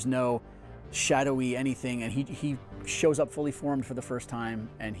Leatherface, there's no shadowy anything, and he shows up fully formed for the first time,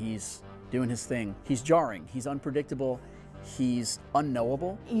 and he's doing his thing. He's jarring, he's unpredictable, he's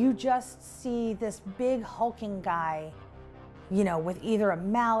unknowable. You just see this big hulking guy, you know, with either a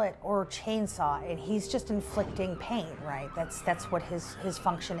mallet or a chainsaw, and he's just inflicting pain, right? That's what his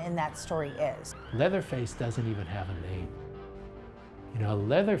function in that story is. Leatherface doesn't even have a name. You know,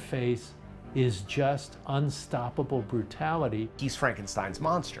 Leatherface is just unstoppable brutality. He's Frankenstein's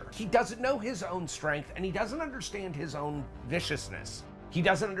monster. He doesn't know his own strength, and he doesn't understand his own viciousness. He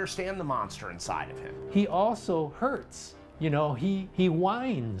doesn't understand the monster inside of him. He also hurts. You know, he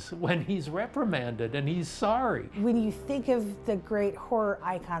whines when he's reprimanded and he's sorry. When you think of the great horror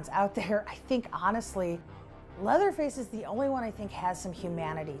icons out there, I think honestly, Leatherface is the only one I think has some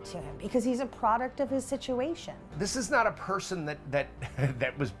humanity to him because he's a product of his situation. This is not a person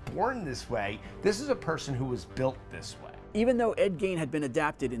that was born this way. This is a person who was built this way. Even though Ed Gein had been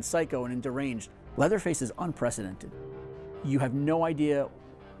adapted in Psycho and in Deranged, Leatherface is unprecedented. You have no idea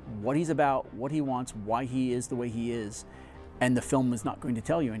what he's about, what he wants, why he is the way he is, and the film is not going to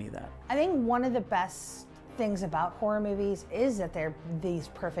tell you any of that. I think one of the best things about horror movies is that they're these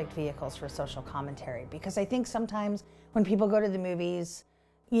perfect vehicles for social commentary, because I think sometimes when people go to the movies,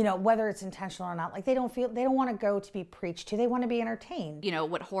 you know, whether it's intentional or not, like they don't want to go to be preached to, they want to be entertained. You know,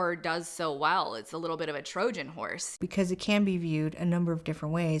 what horror does so well, it's a little bit of a Trojan horse. Because it can be viewed a number of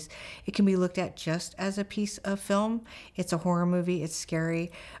different ways. It can be looked at just as a piece of film. It's a horror movie, it's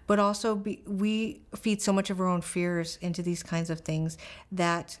scary, but also we feed so much of our own fears into these kinds of things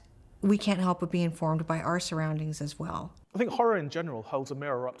that we can't help but be informed by our surroundings as well. I think horror in general holds a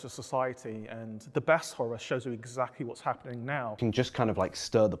mirror up to society, and the best horror shows you exactly what's happening now. It can just kind of like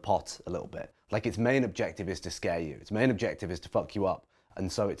stir the pot a little bit. Like its main objective is to scare you. Its main objective is to fuck you up. And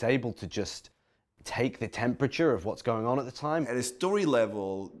so it's able to just take the temperature of what's going on at the time. At a story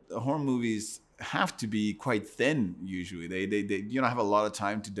level, horror movies have to be quite thin usually. They you don't have a lot of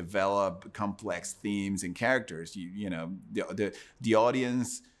time to develop complex themes and characters. You know, the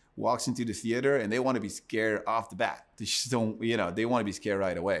audience walks into the theater and they want to be scared off the bat. They just don't, you know, they want to be scared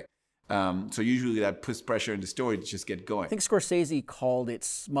right away. So usually that puts pressure in the story to just get going. I think Scorsese called it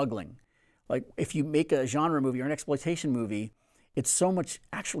smuggling. Like if you make a genre movie or an exploitation movie, it's so much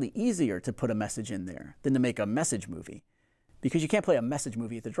actually easier to put a message in there than to make a message movie. Because you can't play a message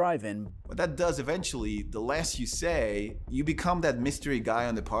movie at the drive-in. What that does eventually, the less you say, you become that mystery guy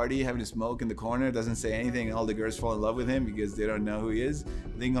on the party having a smoke in the corner, doesn't say anything, and all the girls fall in love with him because they don't know who he is.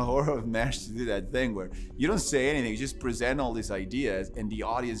 I think horror have managed to do that thing where you don't say anything, you just present all these ideas, and the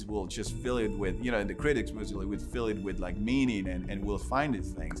audience will just fill it with, you know, and the critics mostly would fill it with like meaning and will find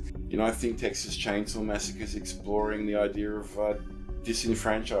these things. You know, I think Texas Chain Saw Massacre is exploring the idea of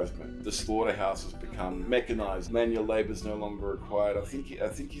disenfranchisement. The slaughterhouse has become mechanized. Manual labor is no longer required. I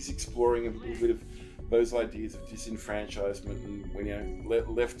think he's exploring a little bit of those ideas of disenfranchisement, and when you're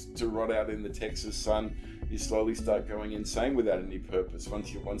left to rot out in the Texas sun, you slowly start going insane without any purpose.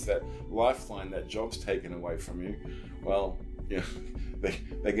 Once that lifeline, that job's taken away from you, well, yeah,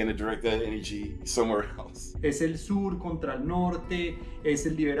 they're going to direct that energy somewhere else. Es el sur contra el norte, es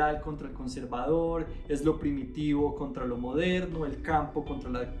el liberal contra el conservador, es lo primitivo contra lo moderno, el campo contra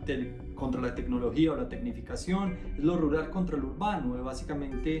la tecnología o la tecnificación, es lo rural contra lo urbano,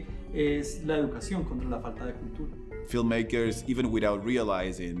 básicamente es la educación contra la falta de cultura. Filmmakers, even without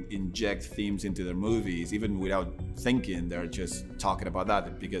realizing, inject themes into their movies, even without thinking, they're just talking about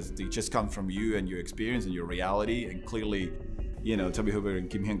that because they just come from you and your experience and your reality, and clearly, you know, Tobe Hooper and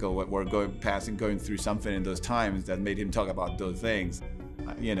Kim Hinkle were going through something in those times that made him talk about those things.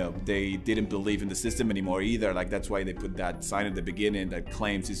 You know, they didn't believe in the system anymore either. Like, that's why they put that sign at the beginning that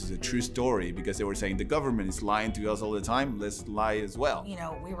claims this is a true story, because they were saying the government is lying to us all the time, let's lie as well. You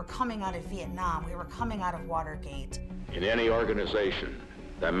know, we were coming out of Vietnam, we were coming out of Watergate. In any organization,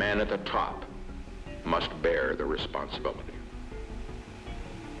 The man at the top must bear the responsibility.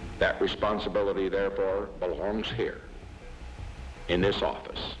 That responsibility, therefore, belongs here, in this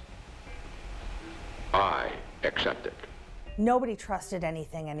office. I accept it. Nobody trusted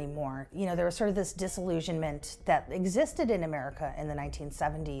anything anymore. You know, there was sort of this disillusionment that existed in America in the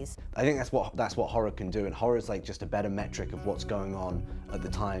 1970s. I think that's what horror can do, and horror is like just a better metric of what's going on at the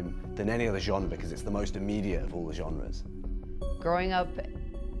time than any other genre because it's the most immediate of all the genres. Growing up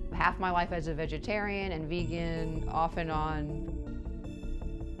half my life as a vegetarian and vegan, off and on,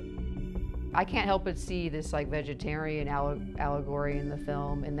 I can't help but see this like vegetarian allegory in the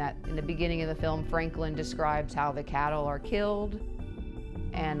film, in that in the beginning of the film, Franklin describes how the cattle are killed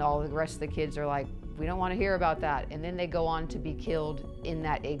and all the rest of the kids are like, we don't want to hear about that. And then they go on to be killed in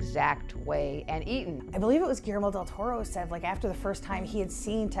that exact way and eaten. I believe it was Guillermo del Toro said, like after the first time he had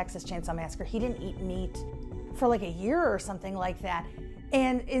seen Texas Chainsaw Massacre, he didn't eat meat for like a year or something like that.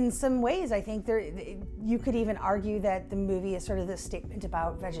 And in some ways, I think you could even argue that the movie is sort of this statement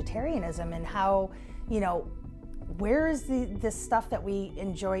about vegetarianism and how, you know, where is this stuff that we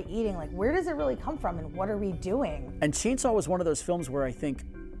enjoy eating? Like, where does it really come from and what are we doing? And Chainsaw was one of those films where I think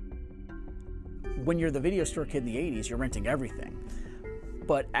when you're the video store kid in the 80s, you're renting everything.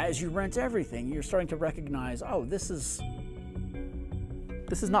 But as you rent everything, you're starting to recognize, oh, this is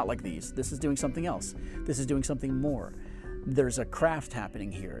not like these. This is doing something else. This is doing something more. There's a craft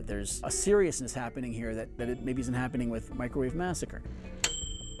happening here. There's a seriousness happening here that it maybe isn't happening with Microwave Massacre.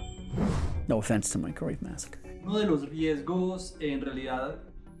 No offense to Microwave Massacre. Uno de los riesgos, en realidad,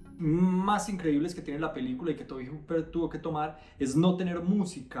 más increíbles que tiene la película y que Tobe Hooper tuvo que tomar es no tener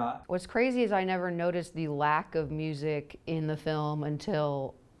música. What's crazy is I never noticed the lack of music in the film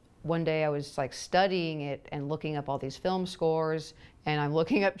until one day I was like studying it and looking up all these film scores, and I'm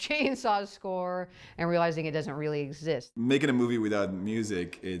looking up Chainsaw's score and realizing it doesn't really exist. Making a movie without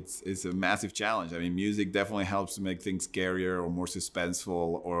music, it's a massive challenge. I mean, music definitely helps to make things scarier or more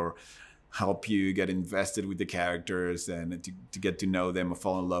suspenseful, or help you get invested with the characters and to get to know them or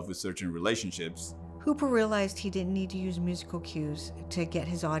fall in love with certain relationships. Hooper realized he didn't need to use musical cues to get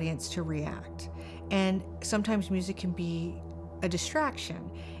his audience to react. And sometimes music can be a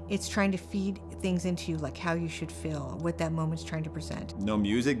distraction. It's trying to feed things into you, like how you should feel, what that moment's trying to present. No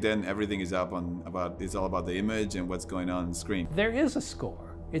music, then everything is it's all about the image and what's going on the screen. There is a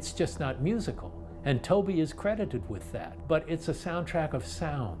score, it's just not musical. And Tobe is credited with that, but it's a soundtrack of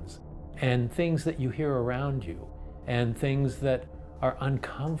sounds and things that you hear around you and things that are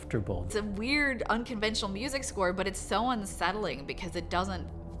uncomfortable. It's a weird, unconventional music score, but it's so unsettling because it doesn't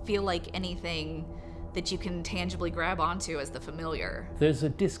feel like anything that you can tangibly grab onto as the familiar. There's a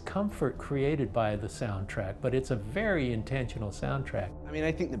discomfort created by the soundtrack, but it's a very intentional soundtrack. I mean,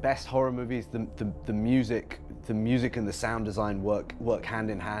 I think the best horror movies, the music and the sound design work hand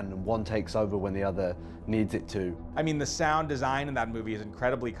in hand, and one takes over when the other needs it to. I mean, the sound design in that movie is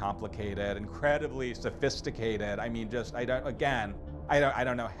incredibly complicated, incredibly sophisticated. I mean, I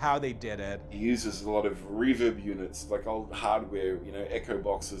don't know how they did it. He uses a lot of reverb units, like old hardware, you know, echo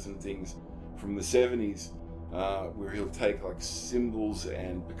boxes and things from the 70s, where he'll take like cymbals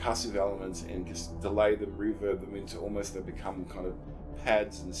and percussive elements and just delay them, reverb them into almost, they become kind of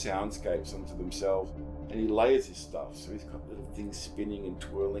pads and soundscapes unto themselves. And he layers his stuff, so he's got little things spinning and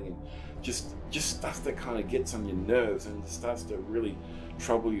twirling and just stuff that kind of gets on your nerves and starts to really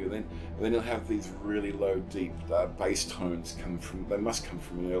trouble you. And then he'll have these really low, deep bass tones they must come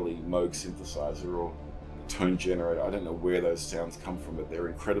from an early Moog synthesizer or tone generator. I don't know where those sounds come from, but they're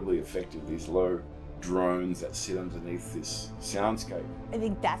incredibly effective, these low drones that sit underneath this soundscape. I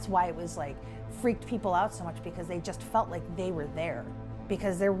think that's why it was like freaked people out so much, because they just felt like they were there,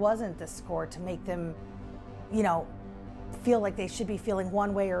 because there wasn't the score to make them, you know, feel like they should be feeling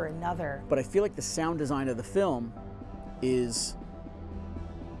one way or another. But I feel like the sound design of the film is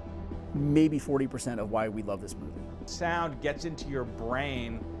maybe 40% of why we love this movie. Sound gets into your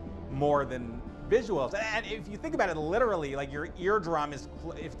brain more than visuals. And if you think about it literally, like your eardrum is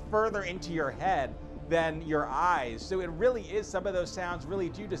further into your head than your eyes. So it really is, some of those sounds really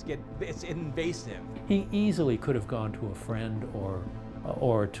do just it's invasive. He easily could have gone to a friend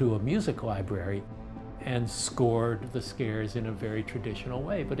or to a music library and scored the scares in a very traditional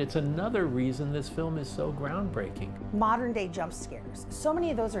way. But it's another reason this film is so groundbreaking. Modern day jump scares, so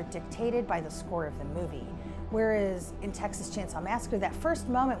many of those are dictated by the score of the movie. Whereas in Texas Chainsaw Massacre, that first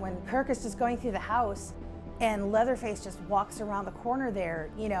moment when Kirk is just going through the house and Leatherface just walks around the corner there,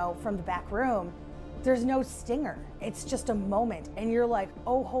 you know, from the back room, there's no stinger. It's just a moment and you're like,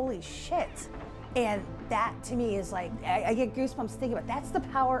 oh, holy shit. And that to me is like, I get goosebumps thinking about it. That's the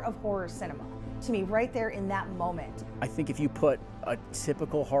power of horror cinema. to me right there in that moment. I think if you put a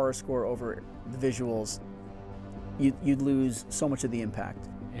typical horror score over the visuals, you'd lose so much of the impact.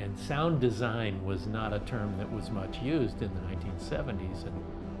 And sound design was not a term that was much used in the 1970s, and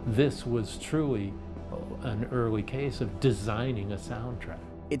this was truly an early case of designing a soundtrack.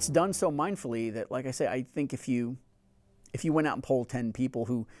 It's done so mindfully that, like I say, I think if you went out and polled 10 people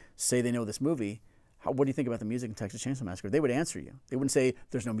who say they know this movie, what do you think about the music in Texas Chainsaw Massacre? They would answer you. They wouldn't say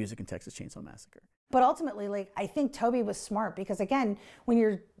there's no music in Texas Chainsaw Massacre. But ultimately, like, I think Tobe was smart because, again, when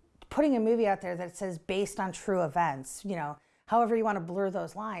you're putting a movie out there that says based on true events, you know, however you want to blur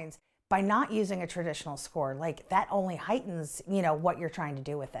those lines, by not using a traditional score, like, that only heightens, you know, what you're trying to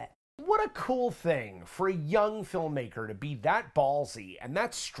do with it. What a cool thing for a young filmmaker to be that ballsy and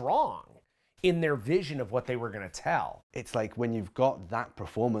that strong in their vision of what they were going to tell. It's like when you've got that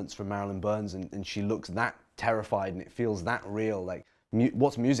performance from Marilyn Burns and she looks that terrified and it feels that real, like,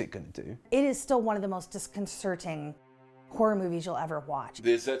 what's music going to do? It is still one of the most disconcerting horror movies you'll ever watch.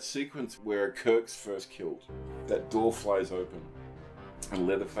 There's that sequence where Kirk's first killed. That door flies open and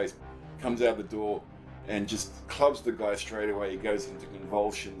Leatherface comes out the door and just clubs the guy straight away. He goes into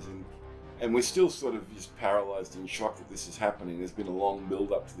convulsions and we're still sort of just paralyzed in shock that this is happening. There's been a long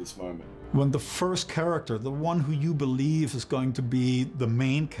build up to this moment. When the first character, the one who you believe is going to be the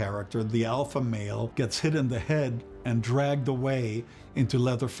main character, the alpha male, gets hit in the head and dragged away into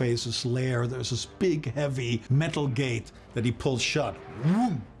Leatherface's lair, there's this big, heavy metal gate that he pulls shut.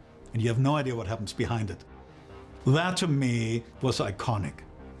 Vroom! And you have no idea what happens behind it. That, to me, was iconic,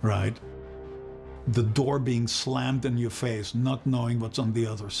 right? The door being slammed in your face, not knowing what's on the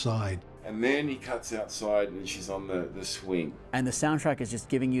other side. And then he cuts outside and she's on the swing. And the soundtrack is just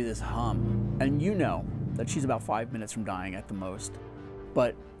giving you this hum. And you know that she's about 5 minutes from dying at the most.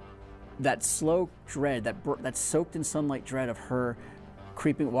 But that slow dread, that soaked in sunlight dread of her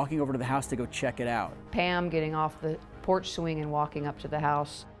walking over to the house to go check it out. Pam getting off the porch swing and walking up to the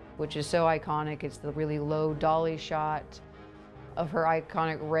house, which is so iconic. It's the really low dolly shot of her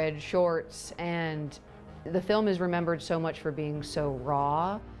iconic red shorts. And the film is remembered so much for being so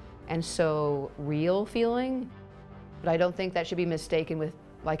raw and so real feeling, but I don't think that should be mistaken with,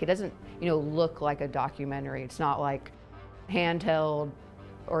 like, it doesn't, you know, look like a documentary. It's not like handheld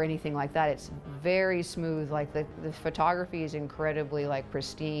or anything like that. It's very smooth. Like the photography is incredibly, like,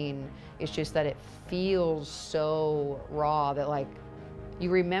 pristine. It's just that it feels so raw that, like, you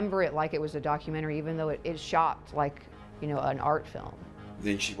remember it like it was a documentary, even though it's shot like, you know, an art film.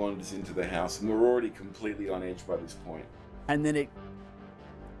 Then she wanders into the house and we're already completely on edge by this point. And then it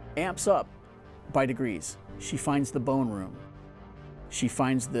amps up by degrees. She finds the bone room. She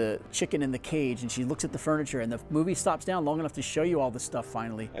finds the chicken in the cage and she looks at the furniture and the movie stops down long enough to show you all this stuff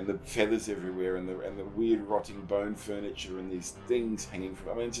finally. And the feathers everywhere and the weird rotting bone furniture and these things hanging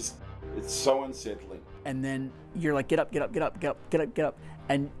from, I mean, it's so unsettling. And then you're like, get up, get up, get up, get up, get up, get up.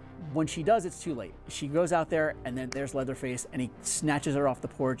 And when she does, it's too late. She goes out there and then there's Leatherface and he snatches her off the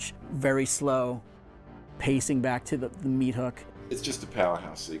porch, very slow, pacing back to the meat hook. It's just a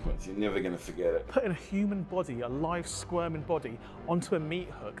powerhouse sequence. You're never going to forget it. Putting a human body, a live squirming body, onto a meat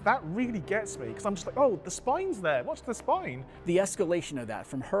hook, that really gets me, because I'm just like, oh, the spine's there. Watch the spine. The escalation of that,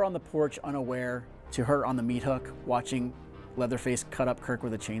 from her on the porch unaware to her on the meat hook, watching Leatherface cut up Kirk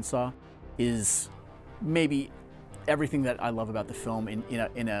with a chainsaw, is maybe everything that I love about the film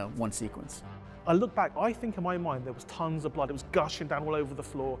in a one sequence. I look back, I think in my mind there was tons of blood. It was gushing down all over the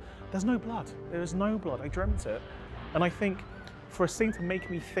floor. There's no blood. There is no blood. I dreamt it. And I think for a scene to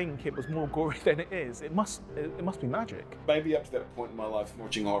make me think it was more gory than it is, it must be magic. Maybe up to that point in my life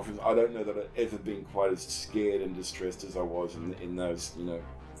watching horror films, I don't know that I've ever been quite as scared and distressed as I was in those, you know,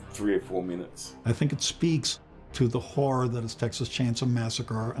 3 or 4 minutes. I think it speaks to the horror that is Texas Chainsaw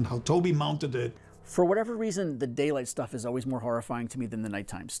Massacre and how Tobe mounted it. For whatever reason, the daylight stuff is always more horrifying to me than the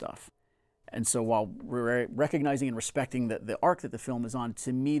nighttime stuff. And so while we're recognizing and respecting the arc that the film is on,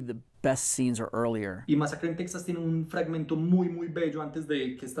 to me the best scenes are earlier. Y Masacre en Texas tiene un fragmento muy bello antes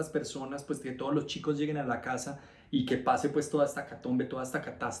de que estas personas, pues que todos los chicos lleguen a la casa y que pase pues toda esta catombe, toda esta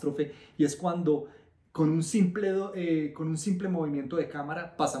catástrofe, y es cuando con un simple movimiento de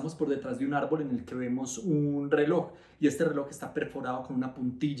cámara pasamos por detrás de un árbol en el que vemos un reloj y este reloj está perforado con una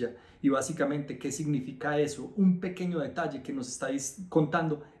puntilla y básicamente ¿qué significa eso? Un pequeño detalle que nos está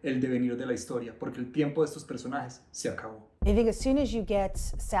contando el devenir de la historia porque el tiempo de estos personajes se acabó. I think as soon as you get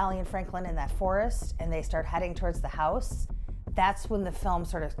Sally and Franklin in that forest and they start heading towards the house, that's when the film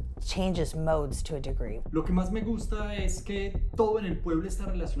sort of changes modes to a degree. Lo que más me gusta es que todo en el pueblo está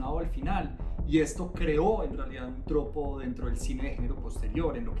relacionado al final Y esto creó en realidad un tropo dentro del cine de género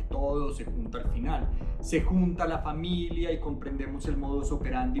posterior, en lo que todo se junta al final. Se junta la familia y comprendemos el modus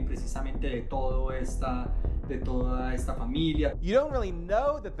operandi precisamente de toda esta familia. You don't really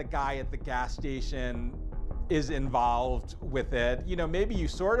know that the guy at the gas station is involved with it. You know, maybe you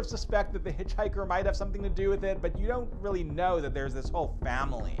sort of suspect that the hitchhiker might have something to do with it, but you don't really know that there's this whole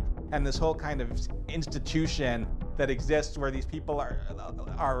family and this whole kind of institution that exists where these people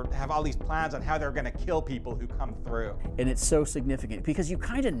have all these plans on how they're going to kill people who come through. And it's so significant because you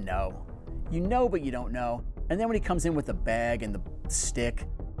kind of know. You know, but you don't know. And then when he comes in with the bag and the stick,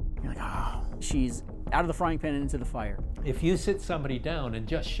 you're like, oh, she's out of the frying pan and into the fire. If you sit somebody down and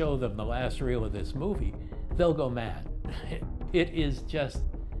just show them the last reel of this movie, they'll go mad. It is just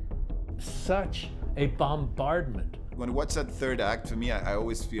such a bombardment. When I watch that third act, for me, I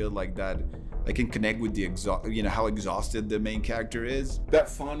always feel like that I can connect with the how exhausted the main character is. That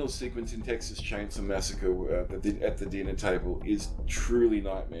final sequence in Texas Chain Saw Massacre at the dinner table is truly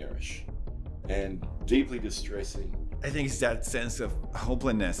nightmarish and deeply distressing. I think it's that sense of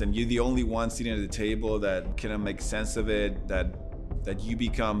hopelessness, and you're the only one sitting at the table that cannot make sense of it, that you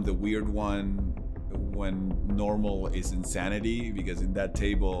become the weird one when normal is insanity, because in that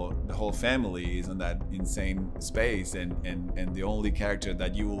table the whole family is in that insane space, and the only character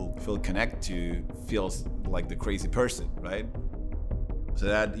that you will feel connect to feels like the crazy person, right? So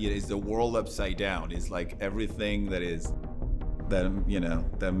that is the world upside down. It's like everything that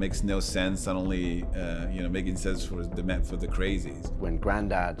makes no sense suddenly making sense for the crazies. When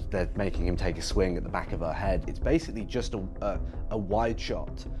Grandad, they're making him take a swing at the back of her head, it's basically just a wide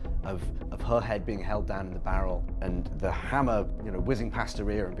shot of her head being held down in the barrel and the hammer, whizzing past her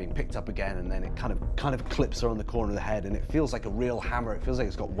ear and being picked up again, and then it kind of clips her on the corner of the head, and it feels like a real hammer. It feels like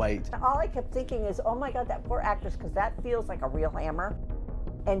it's got weight. All I kept thinking is, oh my God, that poor actress, because that feels like a real hammer.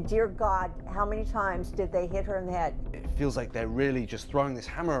 And dear God, how many times did they hit her in the head? It feels like they're really just throwing this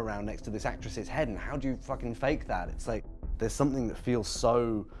hammer around next to this actress's head, and how do you fucking fake that? It's like there's something that feels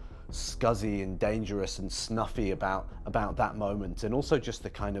so scuzzy and dangerous and snuffy about that moment, and also just the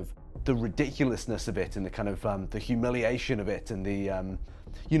kind of the ridiculousness of it and the kind of the humiliation of it, and the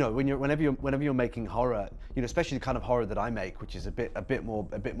whenever you're making horror, especially the kind of horror that I make, which is a bit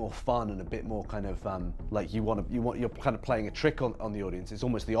more fun and a bit more kind of like you're kind of playing a trick on the audience. It's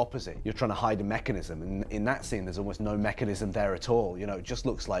almost the opposite. You're trying to hide a mechanism, and in that scene there's almost no mechanism there at all. It just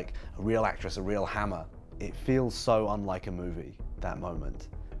looks like a real actress, a real hammer. It feels so unlike a movie, that moment.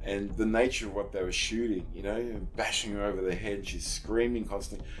 And the nature of what they were shooting, bashing her over the head, she's screaming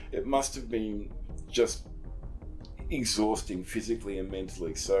constantly. It must have been just exhausting physically and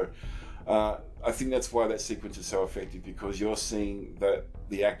mentally. So I think that's why that sequence is so effective, because you're seeing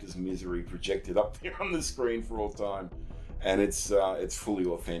the actor's misery projected up there on the screen for all time. And it's fully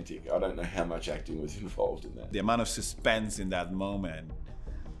authentic. I don't know how much acting was involved in that. The amount of suspense in that moment,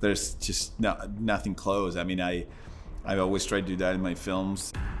 there's just nothing close. I mean, I've always tried to do that in my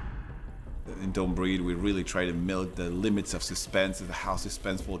films. In Don't Breathe, we really try to milk the limits of suspense, of how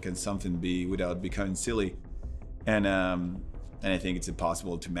suspenseful can something be without becoming silly. And I think it's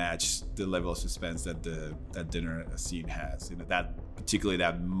impossible to match the level of suspense that that dinner scene has. Particularly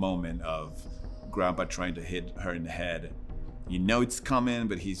that moment of Grandpa trying to hit her in the head. It's coming,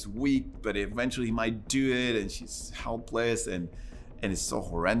 but he's weak, but eventually he might do it, and she's helpless, and it's so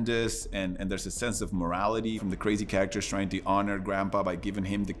horrendous, and there's a sense of morality from the crazy characters trying to honor Grandpa by giving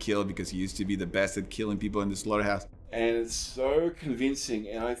him the kill because he used to be the best at killing people in the slaughterhouse. And it's so convincing,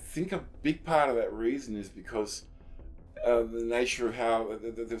 and I think a big part of that reason is because the nature of how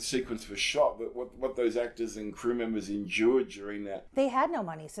the sequence was shot, but what those actors and crew members endured during that. They had no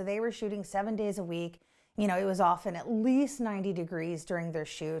money, so they were shooting 7 days a week. It was often at least 90 degrees during their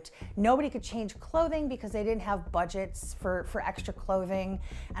shoot. Nobody could change clothing because they didn't have budgets for extra clothing.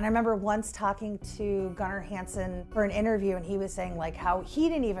 And I remember once talking to Gunnar Hansen for an interview, and he was saying like how he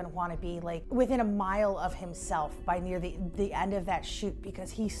didn't even want to be like within a mile of himself by near the end of that shoot because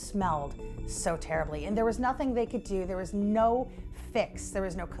he smelled so terribly. And there was nothing they could do. There was no fix. There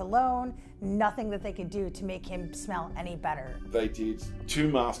was no cologne, nothing that they could do to make him smell any better. They did 2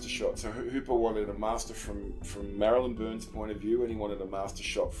 master shots. So Hooper wanted a master from Marilyn Burns' point of view, and he wanted a master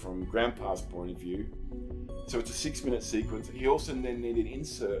shot from Grandpa's point of view. So it's a 6-minute sequence. He also then needed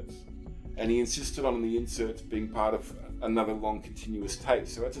inserts, and he insisted on the inserts being part of another long continuous take.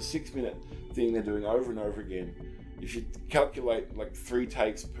 So that's a 6-minute thing they're doing over and over again. If you calculate like 3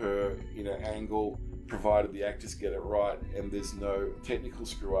 takes per angle, provided the actors get it right and there's no technical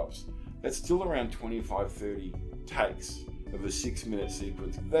screw-ups, that's still around 25-30 takes of a 6-minute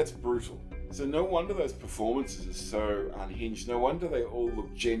sequence. That's brutal. So no wonder those performances are so unhinged. No wonder they all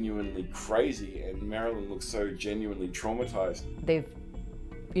look genuinely crazy and Marilyn looks so genuinely traumatized. They've,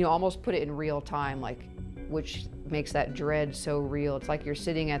 almost put it in real time, like, which makes that dread so real. It's like you're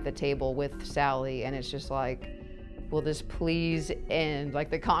sitting at the table with Sally and it's just like, will this please end? Like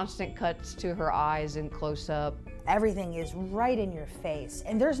the constant cuts to her eyes and close up. Everything is right in your face,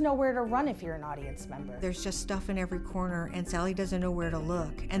 and there's nowhere to run if you're an audience member. There's just stuff in every corner, and Sally doesn't know where to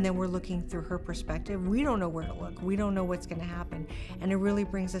look. And then we're looking through her perspective. We don't know where to look. We don't know what's going to happen. And it really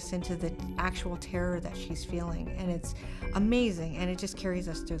brings us into the actual terror that she's feeling. And it's amazing, and it just carries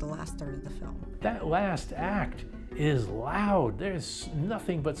us through the last third of the film. That last act is loud. There's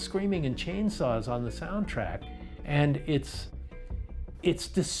nothing but screaming and chainsaws on the soundtrack. And it's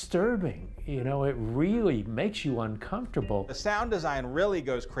disturbing. It really makes you uncomfortable. The sound design really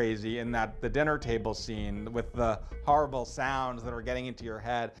goes crazy in the dinner table scene with the horrible sounds that are getting into your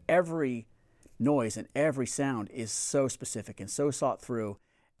head. Every noise and every sound is so specific and so thought through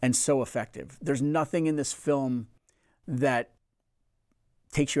and so effective. There's nothing in this film that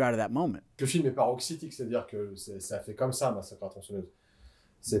takes you out of that moment. Le film est paroxytique, c'est-à-dire que ça fait comme ça, Massacre à la tronçonneuse.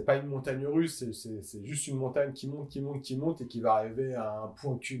 C'est pas une montagne russe, c'est juste une montagne qui monte et qui va arriver à un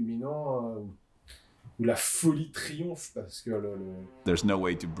point culminant où la folie triomphe parce que There's no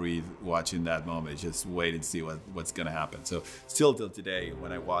way to breathe watching that moment. Just wait and see what's gonna happen. So still till today,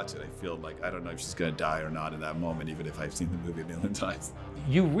 when I watch it, I feel like I don't know if she's gonna die or not in that moment, even if I've seen the movie a million times.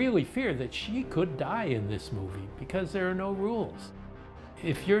 You really fear that she could die in this movie because there are no rules.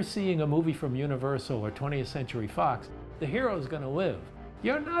 If you're seeing a movie from Universal or 20th Century Fox, the hero's gonna live.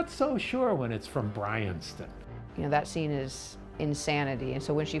 You're not so sure when it's from Bryanston. That scene is insanity. And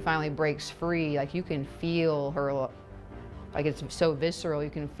so when she finally breaks free, like you can feel her, like it's so visceral, you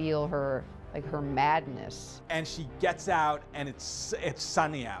can feel her, like her madness. And she gets out and it's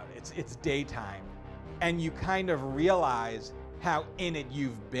sunny out, it's daytime. And you kind of realize how in it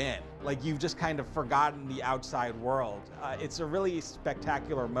you've been. Like you've just kind of forgotten the outside world. It's a really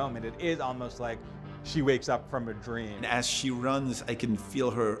spectacular moment. It is almost like she wakes up from a dream. And as she runs, I can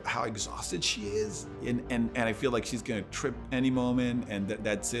feel how exhausted she is. And I feel like she's gonna trip any moment and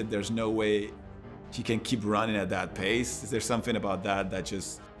that's it. There's no way she can keep running at that pace. There's something about that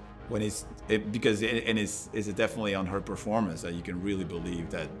just, when it's definitely on her performance that you can really believe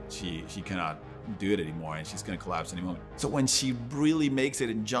that she cannot do it anymore and she's gonna collapse any moment. So when she really makes it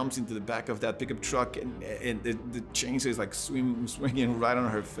and jumps into the back of that pickup truck and the chainsaw is like swinging right on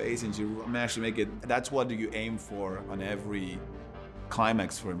her face and she managed to make it, that's what you aim for on every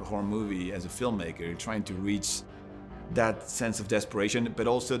climax for a horror movie as a filmmaker. You're trying to reach that sense of desperation, but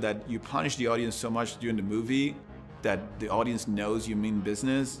also that you punish the audience so much during the movie that the audience knows you mean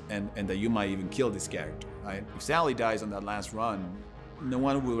business and that you might even kill this character, right? If Sally dies on that last run, no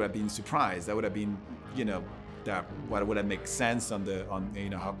one would have been surprised. That would have been, what would have made sense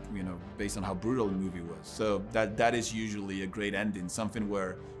based on how brutal the movie was. So that is usually a great ending, something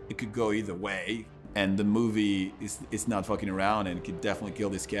where it could go either way, and the movie is not fucking around and it could definitely kill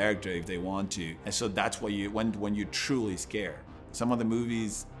this character if they want to. And so that's what when you're truly scared. Some of the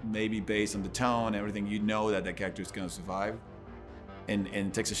movies, maybe based on the tone and everything, you know that character is going to survive.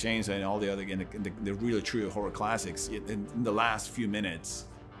 And Texas Chain Saw and all the other, the really true horror classics, in the last few minutes,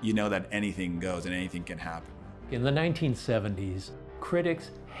 you know that anything goes and anything can happen. In the 1970s,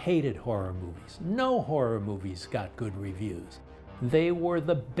 critics hated horror movies. No horror movies got good reviews. They were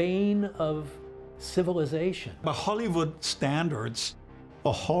the bane of civilization. By Hollywood standards,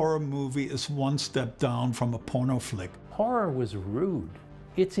 a horror movie is one step down from a porno flick. Horror was rude.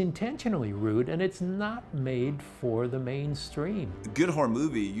 It's intentionally rude, and it's not made for the mainstream. A good horror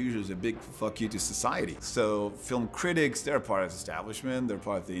movie usually is a big fuck you to society. So film critics, they're part of the establishment, they're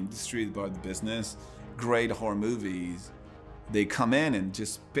part of the industry, they're part of the business. Great horror movies, they come in and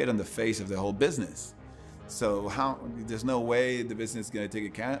just spit on the face of the whole business. So there's no way the business is gonna take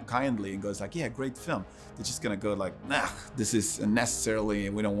it kindly and goes like, yeah, great film. They're just gonna go like, nah, this is unnecessarily,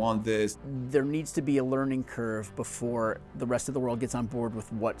 and we don't want this. There needs to be a learning curve before the rest of the world gets on board with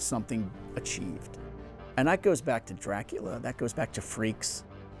what something achieved. And that goes back to Dracula, that goes back to Freaks.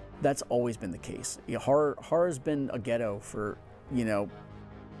 That's always been the case. Horror has been a ghetto for,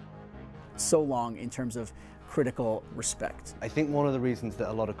 so long in terms of critical respect. I think one of the reasons that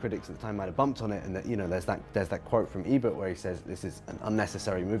a lot of critics at the time might have bumped on it, and that there's that quote from Ebert where he says this is an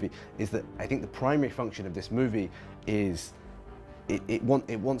unnecessary movie, is that I think the primary function of this movie is it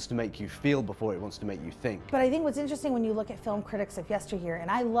wants to make you feel before it wants to make you think. But I think what's interesting when you look at film critics of yesteryear, and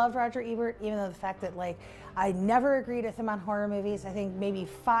I love Roger Ebert, even though the fact that I never agreed with him on horror movies. I think maybe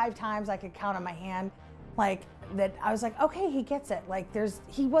 5 times I could count on my hand. that I was like, okay, he gets it. Like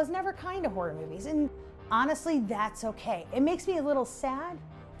he was never kind to horror movies. And honestly, that's okay. It makes me a little sad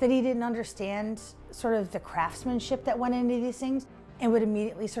that he didn't understand sort of the craftsmanship that went into these things and would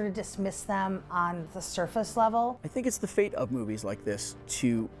immediately sort of dismiss them on the surface level. I think it's the fate of movies like this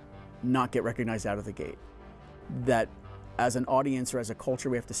to not get recognized out of the gate. That as an audience or as a culture,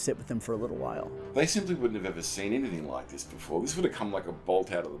 we have to sit with them for a little while. They simply wouldn't have ever seen anything like this before. This would have come like a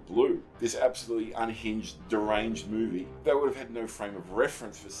bolt out of the blue. This absolutely unhinged, deranged movie. They would have had no frame of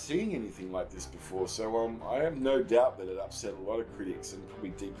reference for seeing anything like this before. So I have no doubt that it upset a lot of critics and probably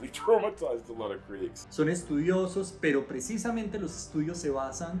deeply traumatized a lot of critics. Son estudiosos, pero precisamente los estudios se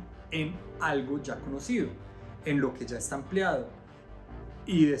basan en algo ya conocido, en lo que ya está empleado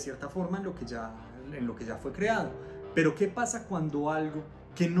y de cierta forma en lo que ya fue creado. Pero ¿qué pasa cuando algo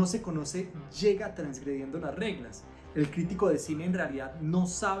que no se conoce llega transgrediendo las reglas? El crítico de cine en realidad no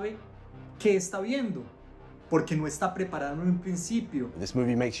sabe qué está viendo, porque no está preparado en un principio. This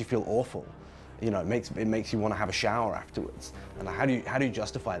movie makes you feel awful. You know, it makes you want to have a shower afterwards. And how do you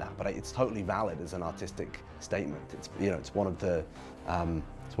justify that? But it's totally valid as an artistic statement. It's one of the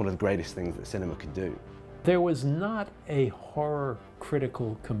greatest things that cinema could do. There was not a horror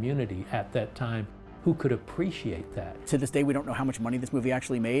critical community at that time who could appreciate that. To this day, we don't know how much money this movie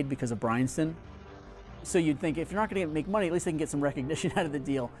actually made because of Bryanston. So you'd think if you're not going to make money, at least they can get some recognition out of the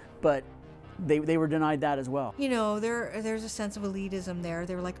deal. But they were denied that as well. You know, there's a sense of elitism there.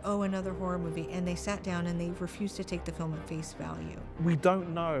 They were like, oh, another horror movie. And they sat down and they refused to take the film at face value. We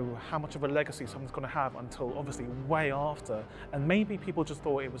don't know how much of a legacy something's going to have until obviously way after. And maybe people just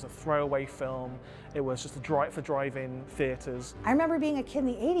thought it was a throwaway film. It was just for drive-in theaters. I remember being a kid in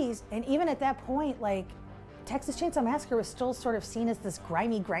the 80s, and even at that point, like, Texas Chain Saw Massacre was still sort of seen as this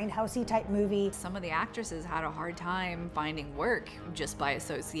grimy, grindhousey type movie. Some of the actresses had a hard time finding work just by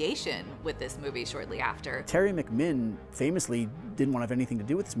association with this movie shortly after. Terry McMinn famously didn't want to have anything to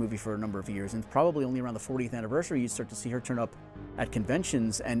do with this movie for a number of years, and probably only around the 40th anniversary you'd start to see her turn up at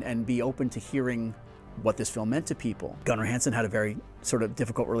conventions and be open to hearing what this film meant to people. Gunnar Hansen had a very sort of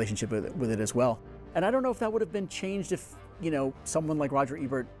difficult relationship with it as well. And I don't know if that would have been changed if, you know, someone like Roger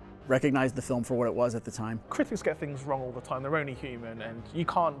Ebert recognized the film for what it was at the time. Critics get things wrong all the time. They're only human, and you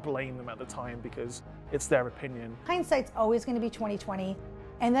can't blame them at the time because it's their opinion. Hindsight's always going to be 20/20,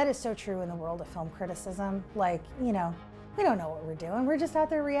 and that is so true in the world of film criticism. Like, you know, we don't know what we're doing. We're just out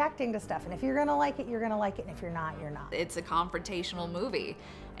there reacting to stuff, and if you're going to like it, you're going to like it, and if you're not, you're not. It's a confrontational movie,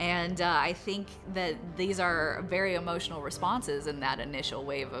 and I think that these are very emotional responses in that initial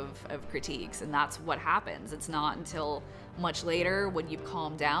wave of critiques, and that's what happens. It's not until much later, when you've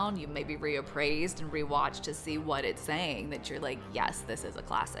calmed down, you maybe reappraised and rewatched to see what it's saying, that you're like, yes, this is a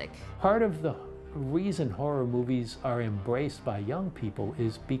classic. Part of the reason horror movies are embraced by young people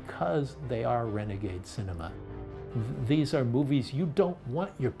is because they are renegade cinema. These are movies you don't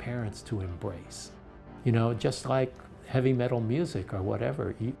want your parents to embrace. You know, just like heavy metal music or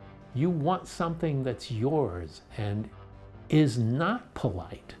whatever. You want something that's yours and is not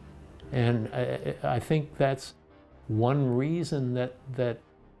polite. And I think that's one reason that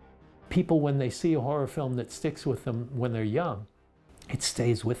people, when they see a horror film that sticks with them when they're young, it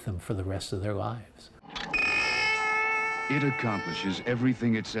stays with them for the rest of their lives. It accomplishes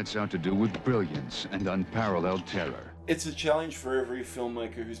everything it sets out to do with brilliance and unparalleled terror. It's a challenge for every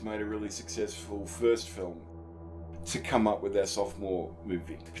filmmaker who's made a really successful first film to come up with their sophomore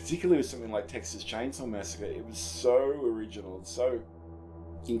movie. Particularly with something like Texas Chain Saw Massacre, it was so original and so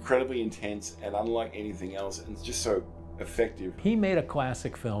incredibly intense and unlike anything else, and it's just so effective. He made a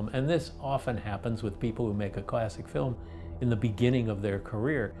classic film, and this often happens with people who make a classic film in the beginning of their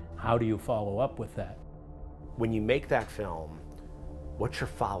career. How do you follow up with that? When you make that film, what's your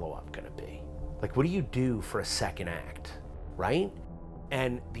follow-up gonna be? Like, what do you do for a second act, right?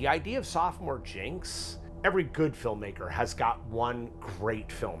 And the idea of sophomore jinx, every good filmmaker has got one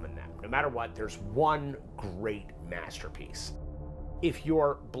great film in them. No matter what, there's one great masterpiece. If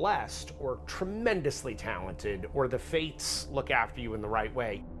you're blessed or tremendously talented, or the fates look after you in the right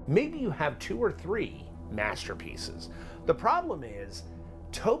way, maybe you have 2 or 3 masterpieces. The problem is,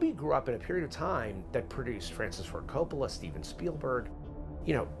 Tobe grew up in a period of time that produced Francis Ford Coppola, Steven Spielberg,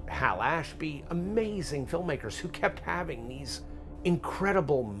 you know, Hal Ashby, amazing filmmakers who kept having these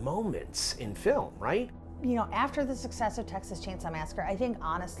incredible moments in film, right? You know, after the success of Texas Chain Saw Massacre, I think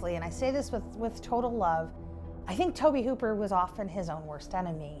honestly, and I say this with total love, I think Tobe Hooper was often his own worst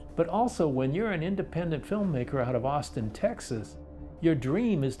enemy. But also, when you're an independent filmmaker out of Austin, Texas, your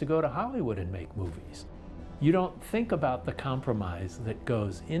dream is to go to Hollywood and make movies. You don't think about the compromise that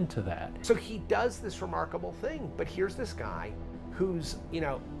goes into that. So he does this remarkable thing, but here's this guy who's, you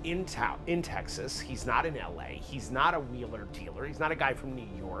know, in Texas. He's not in LA. He's not a wheeler dealer. He's not a guy from New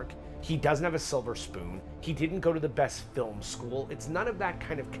York. He doesn't have a silver spoon. He didn't go to the best film school. It's none of that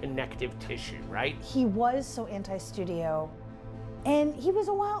kind of connective tissue, right? He was so anti-studio, and he was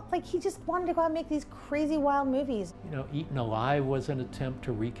a wild, like, he just wanted to go out and make these crazy wild movies. You know, Eaten Alive was an attempt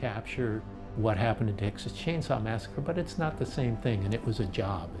to recapture what happened in Texas Chain Saw Massacre, but it's not the same thing, and it was a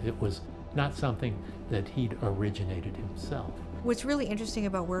job. It was not something that he'd originated himself. What's really interesting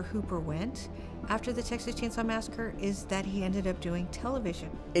about where Hooper went after the Texas Chain Saw Massacre is that he ended up doing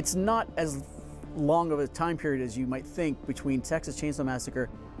television. It's not as long of a time period as you might think between Texas Chain Saw Massacre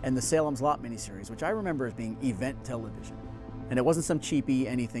and the Salem's Lot miniseries, which I remember as being event television. And it wasn't some cheapy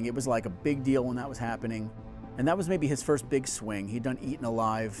anything. It was like a big deal when that was happening. And that was maybe his first big swing. He'd done Eaten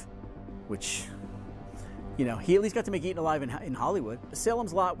Alive, which, you know, he at least got to make Eaten Alive in Hollywood.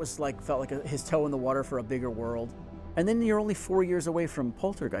 Salem's Lot was like, felt like his toe in the water for a bigger world. And then you're only 4 years away from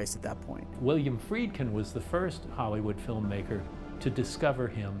Poltergeist at that point. William Friedkin was the first Hollywood filmmaker to discover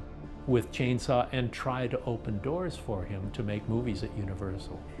him with Chainsaw and try to open doors for him to make movies at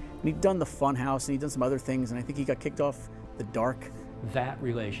Universal. And he'd done the Funhouse and he'd done some other things, and I think he got kicked off the Dark. That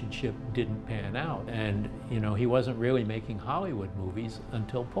relationship didn't pan out, and you know, he wasn't really making Hollywood movies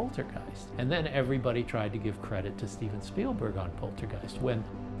until Poltergeist. And then everybody tried to give credit to Steven Spielberg on Poltergeist, when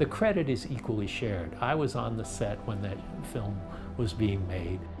the credit is equally shared. I was on the set when that film was being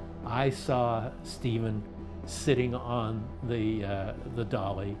made. I saw Steven sitting on the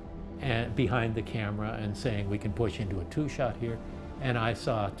dolly and behind the camera and saying, we can push into a two-shot here. And I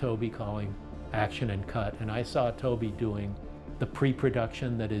saw Tobe calling action and cut, and I saw Tobe doing the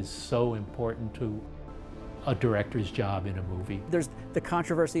pre-production that is so important to a director's job in a movie. There's the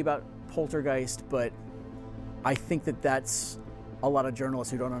controversy about Poltergeist, but I think that that's a lot of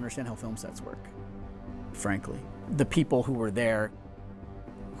journalists who don't understand how film sets work, frankly. The people who were there,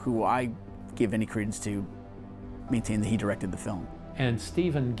 who I give any credence to, maintain that he directed the film. And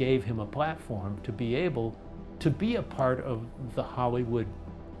Steven gave him a platform to be able to be a part of the Hollywood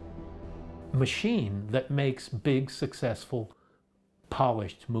machine that makes big, successful,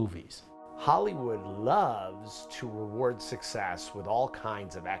 polished movies. Hollywood loves to reward success with all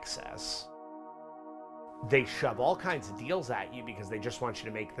kinds of excess. They shove all kinds of deals at you because they just want you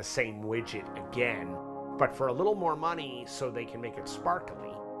to make the same widget again, but for a little more money so they can make it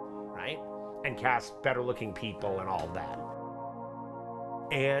sparkly, right? And cast better looking people and all that.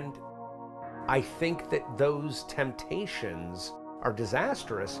 And I think that those temptations are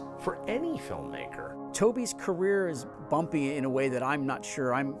disastrous for any filmmaker. Tobe's career is bumpy in a way that I'm not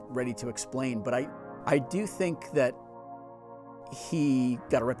sure I'm ready to explain, but I do think that he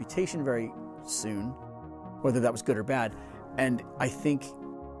got a reputation very soon, whether that was good or bad. And I think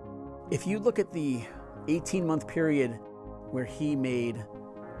if you look at the 18-month period where he made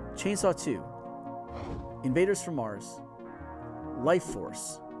Chainsaw 2, Invaders from Mars, Life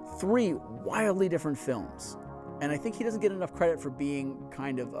Force, 3 wildly different films. And I think he doesn't get enough credit for being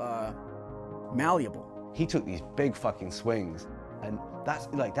kind of malleable. He took these big fucking swings, and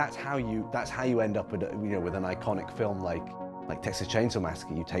that's how you end up with, you know, with an iconic film like Texas Chain Saw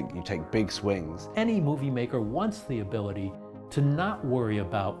Massacre. You take big swings. Any movie maker wants the ability to not worry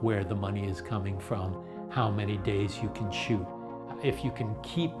about where the money is coming from, how many days you can shoot. If you can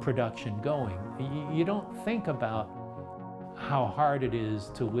keep production going, you don't think about how hard it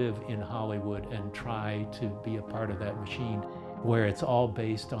is to live in Hollywood and try to be a part of that machine where it's all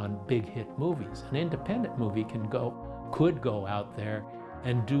based on big hit movies. An independent movie could go out there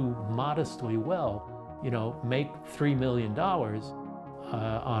and do modestly well, you know, make $3 million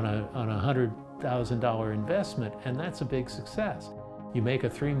on a $100,000 investment, and that's a big success. You make a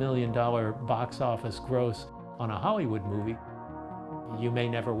 $3 million box office gross on a Hollywood movie, you may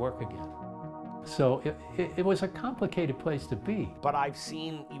never work again. So it was a complicated place to be. But I've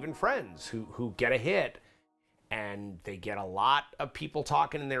seen even friends who get a hit and they get a lot of people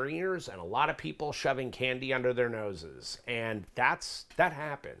talking in their ears and a lot of people shoving candy under their noses. And that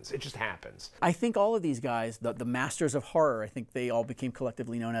happens. It just happens. I think all of these guys, the masters of horror, I think they all became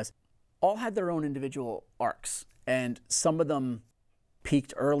collectively known as, all had their own individual arcs. And some of them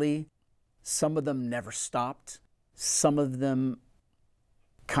peaked early, some of them never stopped, some of them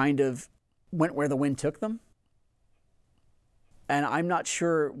kind of went where the wind took them. And I'm not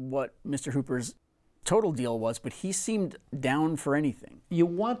sure what Mr. Hooper's total deal was, but he seemed down for anything. You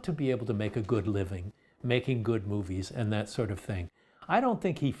want to be able to make a good living, making good movies and that sort of thing. I don't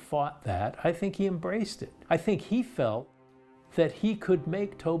think he fought that. I think he embraced it. I think he felt that he could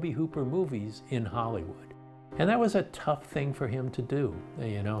make Tobe Hooper movies in Hollywood. And that was a tough thing for him to do.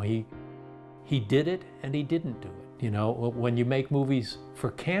 You know, he did it and he didn't do it. You know, when you make movies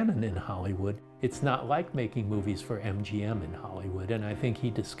for Canon in Hollywood, it's not like making movies for MGM in Hollywood, and I think he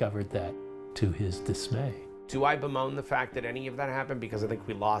discovered that to his dismay. Do I bemoan the fact that any of that happened? Because I think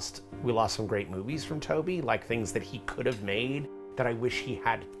we lost some great movies from Tobe, like things that he could have made that I wish he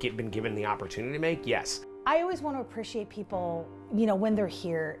had been given the opportunity to make. Yes. I always want to appreciate people, you know, when they're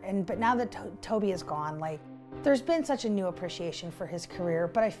here, but now that Tobe is gone, like, there's been such a new appreciation for his career,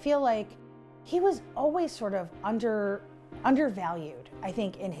 but I feel like he was always sort of undervalued, I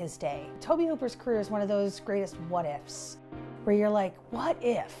think, in his day. Tobe Hooper's career is one of those greatest what ifs, where you're like, what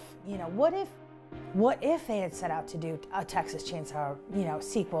if? You know, what if they had set out to do a Texas Chain Saw, you know,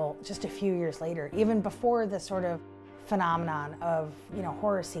 sequel just a few years later, even before the sort of phenomenon of, you know,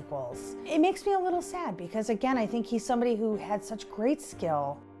 horror sequels? It makes me a little sad because, again, I think he's somebody who had such great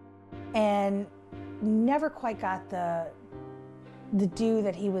skill and never quite got the due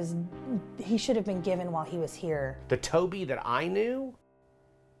that he should have been given while he was here. The Tobe that I knew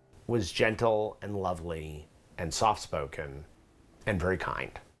was gentle and lovely and soft-spoken and very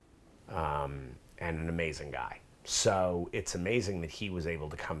kind, and an amazing guy. So it's amazing that he was able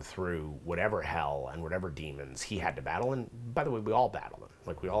to come through whatever hell and whatever demons he had to battle. And by the way, we all battle them.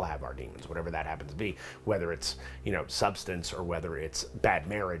 Like, we all have our demons, whatever that happens to be, whether it's, you know, substance, or whether it's bad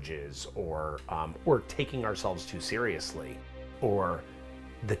marriages, or taking ourselves too seriously, or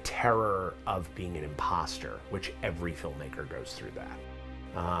the terror of being an imposter, which every filmmaker goes through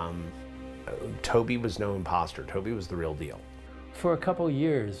that. Tobe was no imposter. Tobe was the real deal. For a couple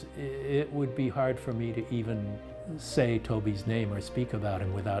years, it would be hard for me to even say Tobe's name or speak about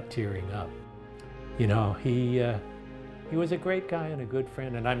him without tearing up. You know, he was a great guy and a good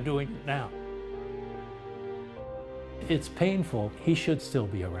friend, and I'm doing it now. It's painful. He should still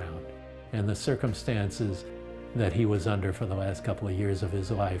be around, and the circumstances that he was under for the last couple of years of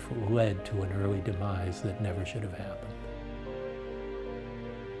his life led to an early demise that never should have happened.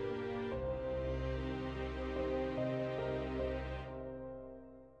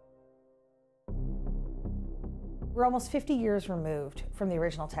 We're almost 50 years removed from the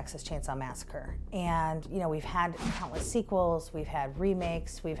original Texas Chain Saw Massacre. And, you know, we've had countless sequels, we've had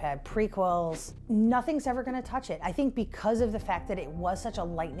remakes, we've had prequels. Nothing's ever gonna touch it. I think because of the fact that it was such a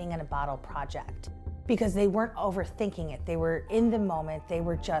lightning in a bottle project. Because they weren't overthinking it. They were in the moment, they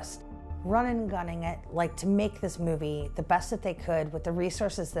were just running and gunning it, like, to make this movie the best that they could with the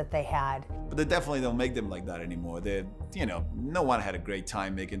resources that they had. But they definitely don't make them like that anymore. They, you know, no one had a great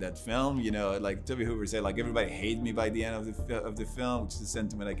time making that film. You know, like Tobe Hooper said, like, everybody hated me by the end of the film, which is a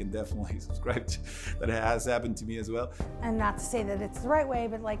sentiment I can definitely subscribe to. That has happened to me as well. And not to say that it's the right way,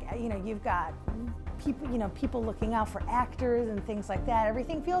 but, like, you know, you've got people, you know, people looking out for actors and things like that.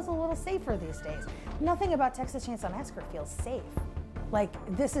 Everything feels a little safer these days. Nothing about Texas Chain Saw Massacre feels safe. Like,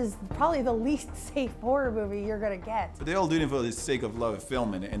 this is probably the least safe horror movie you're gonna get. But they're all doing it for the sake of love of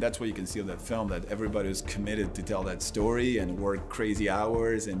film, and that's what you can see of that film, that everybody was committed to tell that story and work crazy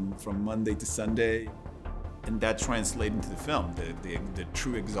hours and from Monday to Sunday. And that translated into the film, the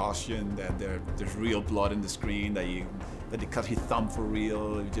true exhaustion, that there's real blood in the screen, that they cut his thumb for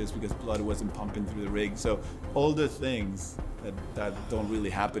real just because blood wasn't pumping through the rig. So all the things that don't really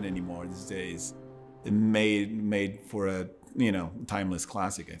happen anymore these days, it made for a, you know, timeless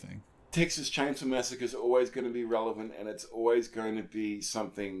classic, I think. Texas Chain Saw Massacre is always going to be relevant, and it's always going to be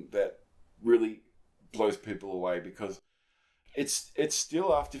something that really blows people away, because it's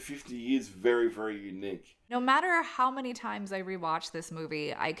still, after 50 years, very, very unique. No matter how many times I rewatch this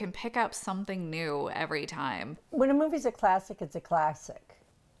movie, I can pick up something new every time. When a movie's a classic, it's a classic.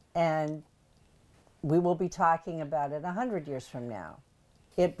 And we will be talking about it 100 years from now.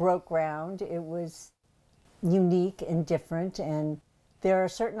 It broke ground. It was unique and different, and there are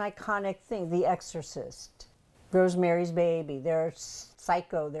certain iconic things. The Exorcist, Rosemary's Baby, there's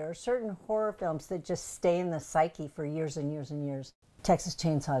Psycho. There are certain horror films that just stay in the psyche for years and years and years. Texas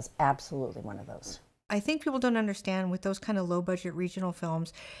Chain Saw is absolutely one of those. I think people don't understand, with those kind of low-budget regional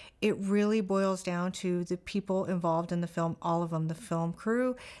films, it really boils down to the people involved in the film, all of them, the film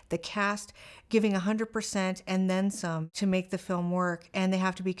crew, the cast, giving 100% and then some to make the film work. And they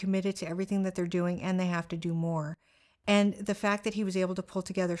have to be committed to everything that they're doing, and they have to do more. And the fact that he was able to pull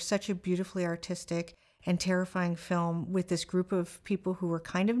together such a beautifully artistic and terrifying film with this group of people who were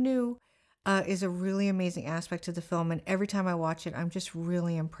kind of new is a really amazing aspect to the film. And every time I watch it, I'm just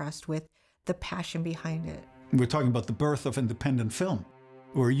really impressed with the passion behind it. We're talking about the birth of independent film,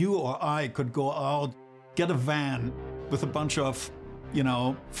 where you or I could go out, get a van with a bunch of, you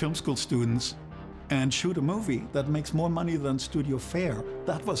know, film school students and shoot a movie that makes more money than studio fare.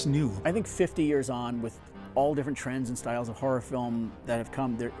 That was new. I think 50 years on, with all different trends and styles of horror film that have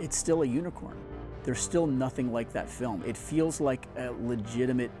come, it's still a unicorn. there's still nothing like that film. It feels like a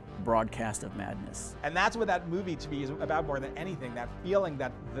legitimate broadcast of madness. And that's what that movie to me is about more than anything, that feeling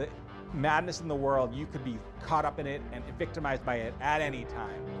that the madness in the world, you could be caught up in it and victimized by it at any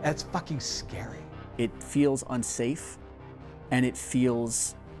time. That's fucking scary. It feels unsafe, and it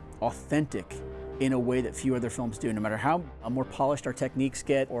feels authentic in a way that few other films do. No matter how more polished our techniques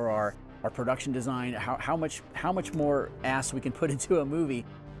get or our production design, how much more ass we can put into a movie,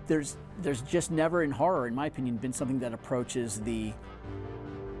 there's just never in horror, in my opinion, been something that approaches the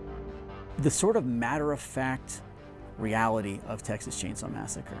sort of matter-of-fact reality of Texas Chainsaw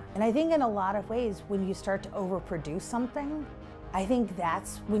Massacre. And I think in a lot of ways, when you start to overproduce something, I think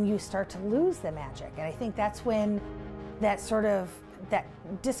that's when you start to lose the magic. And I think that's when that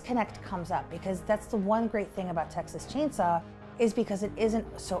disconnect comes up, because that's the one great thing about Texas Chainsaw, is because it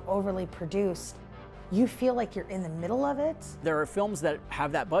isn't so overly produced. You feel like you're in the middle of it. There are films that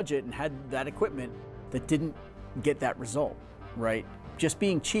have that budget and had that equipment that didn't get that result, right? Just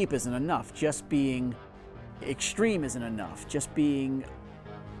being cheap isn't enough. Just being extreme isn't enough. Just being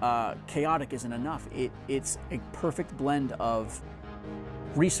chaotic isn't enough. It's a perfect blend of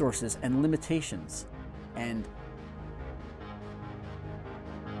resources and limitations and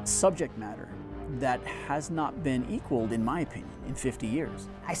subject matter that has not been equaled, in my opinion, in 50 years.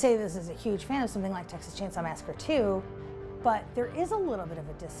 I say this as a huge fan of something like Texas Chainsaw Massacre 2, but there is a little bit of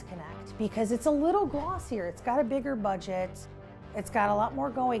a disconnect because it's a little glossier. It's got a bigger budget, it's got a lot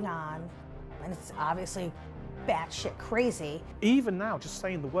more going on, and it's obviously batshit crazy. Even now, just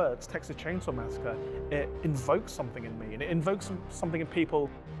saying the words Texas Chainsaw Massacre, it invokes something in me, and it invokes something in people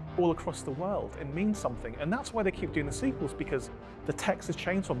all across the world. It means something, and that's why they keep doing the sequels, because the Texas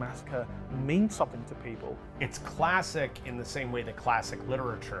Chainsaw Massacre means something to people. It's classic in the same way that classic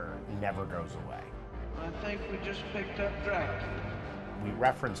literature never goes away. I think we just picked up Dracula. We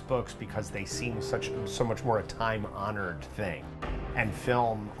reference books because they seem so much more a time-honored thing. And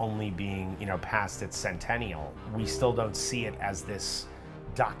film only being, past its centennial, we still don't see it as this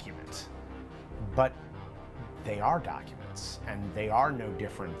document. But they are documents, and they are no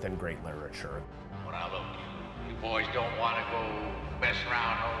different than great literature. When I look, you boys don't want to go mess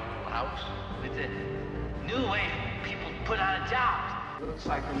around the old house with the new way people put out jobs. Looks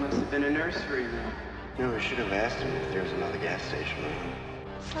like there must have been a nursery room. No, we should have asked him if there was another gas station.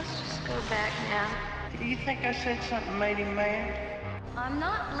 Let's just go back now. Do you think I said something made him mad? I'm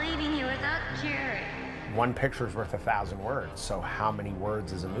not leaving you without Jerry. One picture's worth 1,000 words, so how many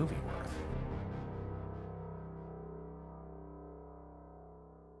words is a movie worth?